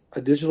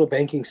digital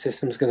banking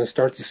system is going to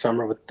start this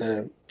summer with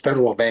the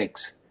federal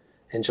banks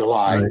in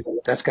July. Right.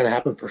 That's going to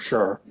happen for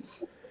sure.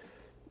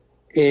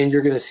 And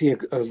you're going to see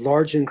a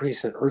large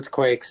increase in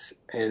earthquakes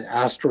and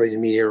asteroids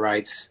and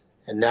meteorites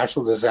and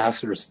natural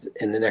disasters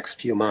in the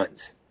next few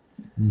months.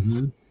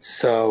 Mm-hmm.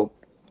 So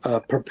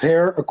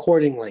prepare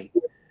accordingly,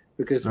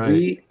 because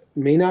we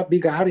may not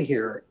be out of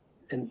here,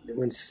 and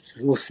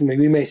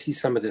we may see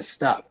some of this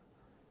stuff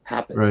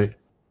happen. Right.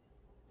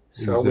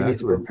 So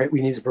exactly.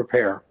 we need to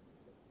prepare.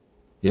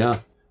 Yeah.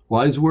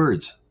 Wise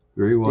words.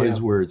 Very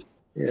wise words.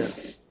 Yeah.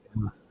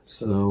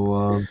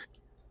 So,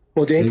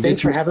 well, Dave,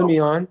 thanks for having me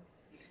on.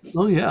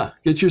 Oh, yeah.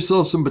 Get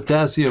yourself some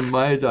potassium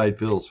iodide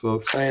pills,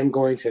 folks. I am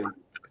going to.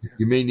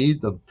 You may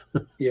need them.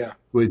 Yeah.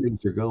 The way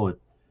things are going.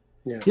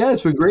 Yeah. Yeah,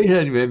 it's been great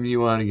having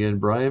you on again,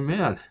 Brian.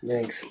 Man.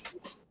 Thanks.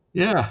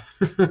 Yeah.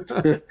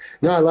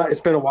 No,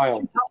 it's been a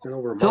while.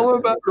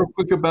 Tell them real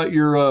quick about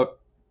your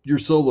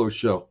solo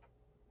show.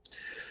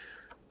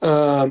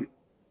 Well,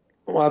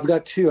 I've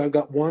got two. I've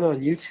got one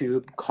on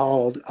YouTube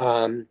called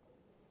I'm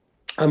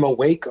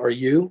Awake, Are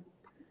You?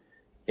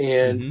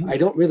 And I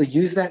don't really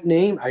use that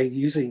name. I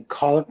usually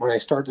call it, when I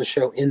start the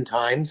show, End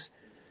Times.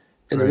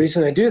 And the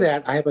reason I do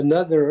that, I have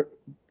another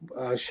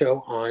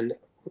show on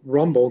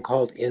Rumble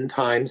called End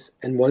Times,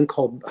 and one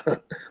called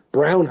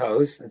Brown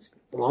Hose. It's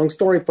a long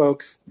story,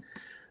 folks.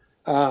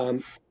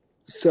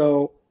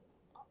 So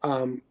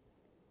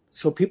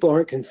people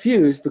aren't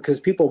confused, because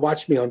people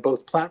watch me on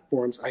both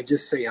platforms. I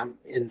just say I'm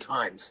End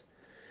Times.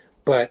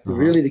 But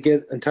really, to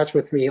get in touch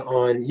with me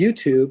on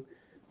YouTube,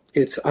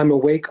 it's I'm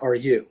Awake, Are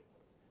You?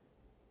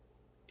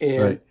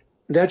 And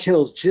that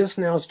channel's just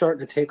now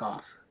starting to take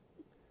off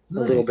a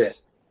little bit.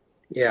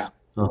 Yeah.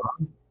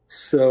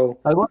 So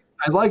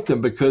I like them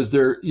because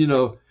they're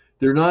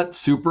not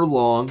super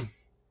long.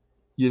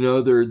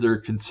 They're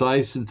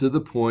concise and to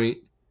the point,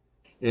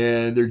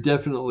 and they're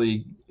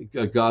definitely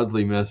a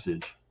godly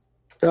message.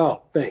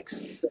 Oh,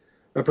 thanks.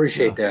 I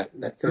appreciate that.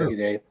 Thank you,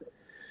 Dave.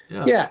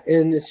 Yeah,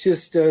 and it's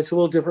just it's a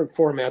little different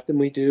format than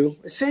we do.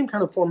 Same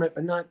kind of format,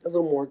 but not a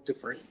little more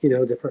different.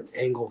 Different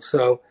angle.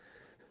 So,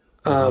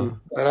 but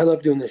I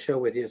love doing the show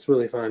with you. It's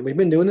really fun. We've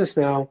been doing this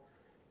now,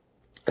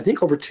 I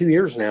think, over 2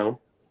 years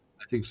now.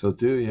 I think so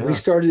too. Yeah. We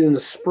started in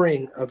the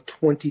spring of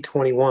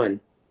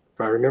 2021,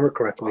 if I remember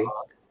correctly.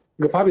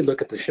 You'll probably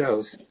look at the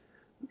shows,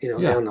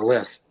 down the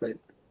list. But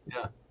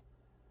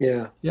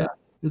yeah.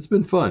 It's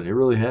been fun. It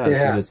really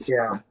has.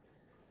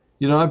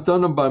 I've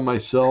done them by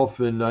myself,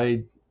 and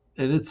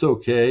it's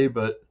okay,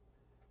 but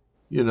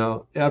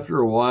after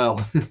a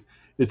while,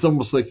 it's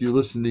almost like you're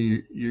listening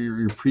to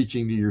you're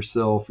preaching to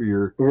yourself, or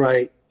you're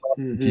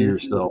talking to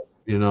yourself,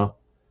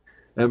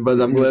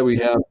 But I'm glad we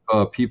have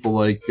people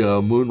like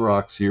Moon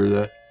Rocks here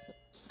that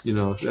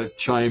that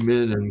chime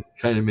in and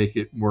kind of make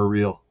it more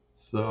real.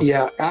 So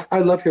I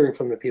love hearing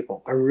from the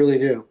people. I really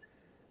do.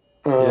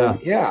 Oh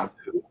yeah.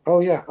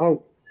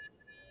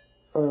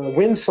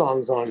 Wind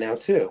Song's on now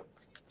too.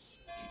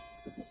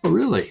 Oh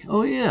really?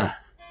 Oh yeah.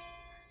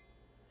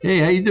 Hey,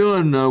 how you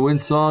doing,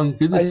 Wind Song?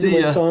 Good to see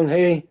you. Wind Song.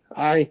 Hey,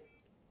 hi.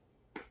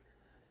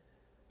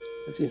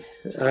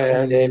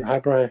 Hi, Dave. Hi,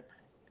 Brian.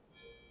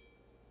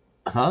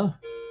 Huh?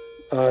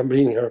 I'm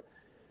reading her.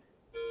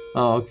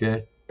 Oh,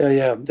 okay.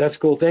 Yeah, that's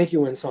cool. Thank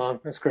you, Wind Song.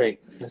 That's great.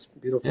 That's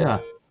beautiful. Yeah.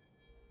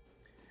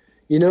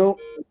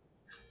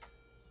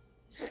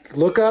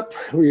 Look up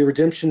where your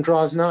redemption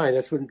draws nigh.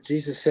 That's what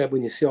Jesus said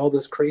when you see all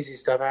this crazy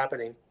stuff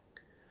happening.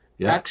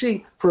 Yeah.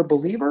 Actually, for a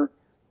believer,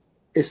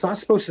 it's not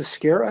supposed to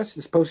scare us.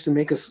 It's supposed to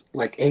make us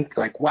like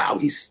wow,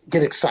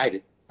 get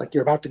excited, like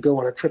you're about to go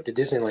on a trip to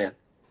Disneyland.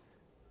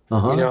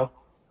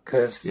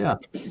 Because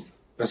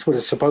that's what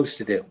it's supposed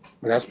to do.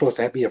 We're not supposed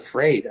to be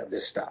afraid of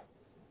this stuff.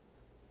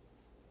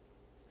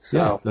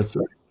 So that's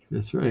right.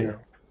 That's right. you know,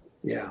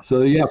 yeah,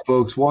 So yeah,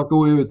 folks, walk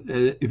away with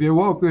if you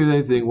walk away with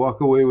anything, walk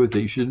away with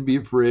it. You shouldn't be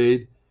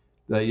afraid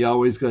that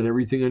Yahweh's got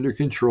everything under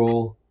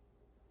control,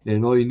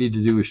 and all you need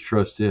to do is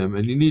trust Him,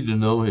 and you need to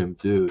know Him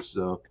too.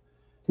 So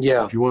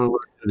yeah. if you want to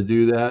learn how to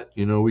do that,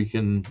 we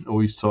can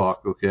always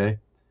talk. Okay.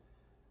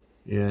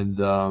 And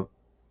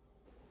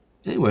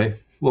anyway,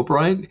 well,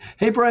 Brian,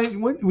 hey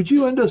Brian, would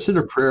you end us in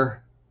a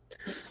prayer?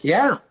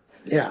 Yeah,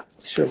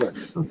 sure would.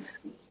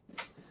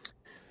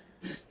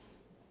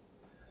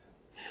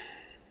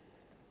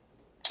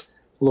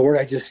 Lord,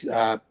 I just,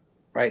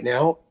 right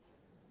now,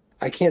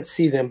 I can't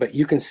see them, but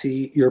you can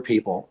see your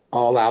people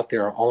all out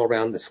there, all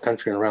around this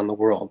country and around the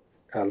world,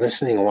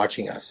 listening and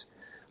watching us.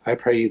 I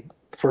pray,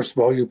 first of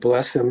all, you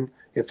bless them,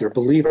 if they're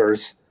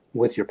believers,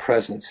 with your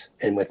presence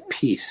and with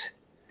peace,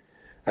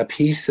 a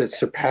peace that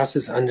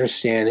surpasses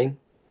understanding.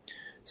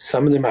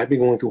 Some of them might be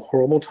going through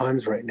horrible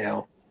times right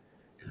now.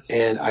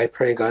 And I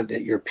pray, God,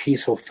 that your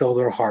peace will fill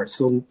their hearts.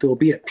 They'll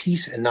be at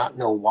peace and not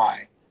know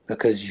why,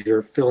 because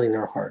you're filling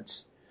their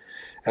hearts.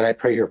 And I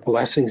pray your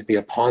blessings be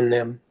upon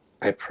them.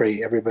 I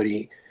pray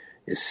everybody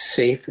is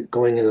safe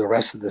going into the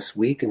rest of this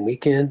week and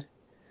weekend.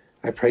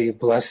 I pray you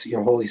bless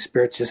your Holy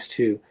Spirit just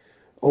to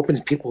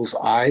open people's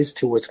eyes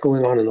to what's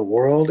going on in the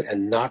world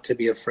and not to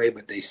be afraid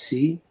what they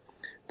see.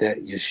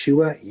 That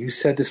Yeshua, you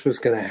said this was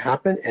going to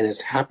happen, and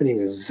it's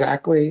happening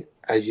exactly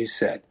as you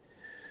said.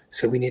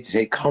 So we need to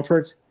take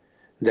comfort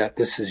that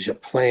this is your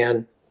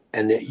plan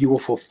and that you will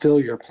fulfill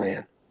your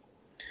plan.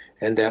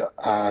 And that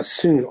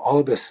soon all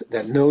of us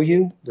that know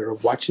you, that are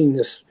watching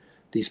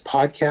these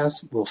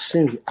podcasts, will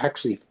soon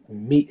actually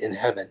meet in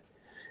heaven.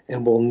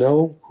 And we'll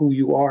know who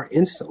you are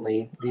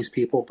instantly, these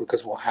people,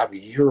 because we'll have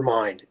your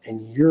mind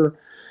and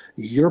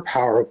your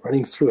power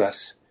running through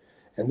us.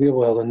 And we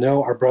will be able to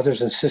know our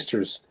brothers and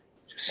sisters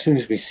as soon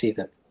as we see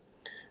them.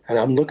 And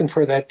I'm looking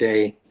for that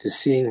day to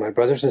seeing my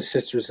brothers and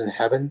sisters in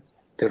heaven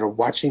that are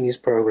watching these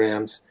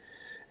programs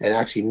and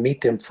actually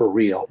meet them for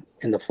real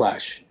in the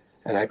flesh.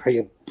 And I pray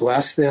you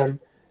bless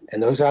them.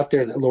 And those out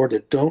there, Lord,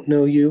 that don't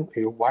know you,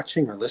 or you're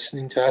watching or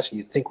listening to us, and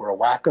you think we're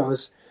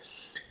wackos,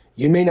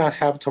 you may not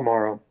have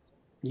tomorrow.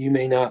 You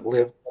may not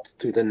live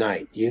through the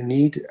night. You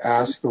need to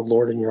ask the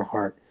Lord in your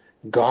heart.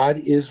 God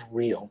is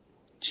real.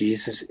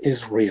 Jesus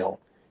is real.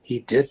 He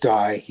did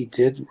die. He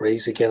did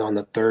raise again on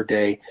the third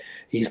day.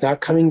 He's not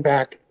coming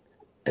back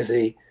as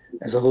a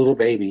little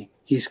baby.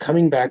 He's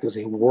coming back as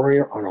a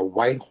warrior on a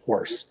white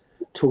horse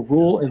to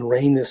rule and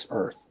reign this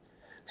earth.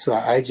 So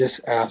I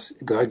just ask,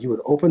 God, you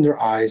would open their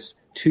eyes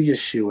to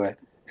Yeshua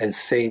and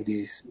save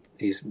these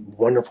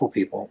wonderful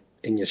people.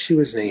 In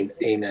Yeshua's name,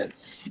 amen.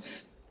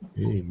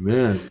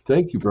 Amen.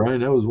 Thank you,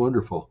 Brian. That was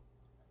wonderful.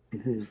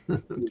 Mm-hmm.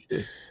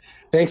 Okay.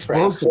 Thanks for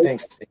asking.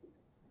 Thanks.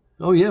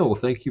 Oh yeah. Well,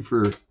 thank you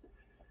for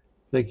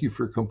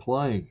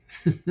complying.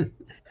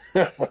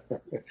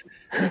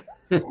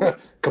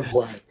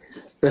 Comply.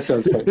 That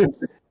sounds fun.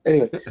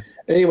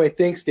 Anyway,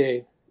 thanks,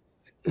 Dave.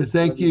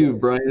 Thank you,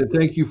 Brian. And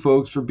thank you,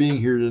 folks, for being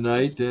here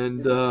tonight.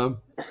 And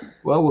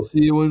we'll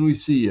see you when we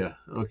see you.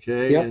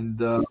 Okay. Yep. And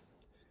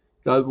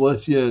God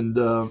bless you. And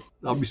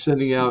I'll be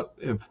sending out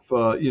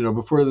before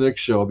the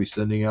next show, I'll be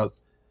sending out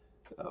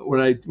when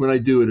I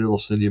do it, it'll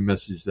send you a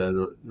message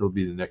that it'll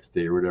be the next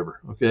day or whatever.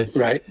 Okay.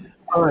 Right.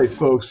 All right,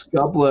 folks.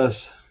 God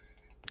bless.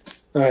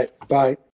 All right. Bye.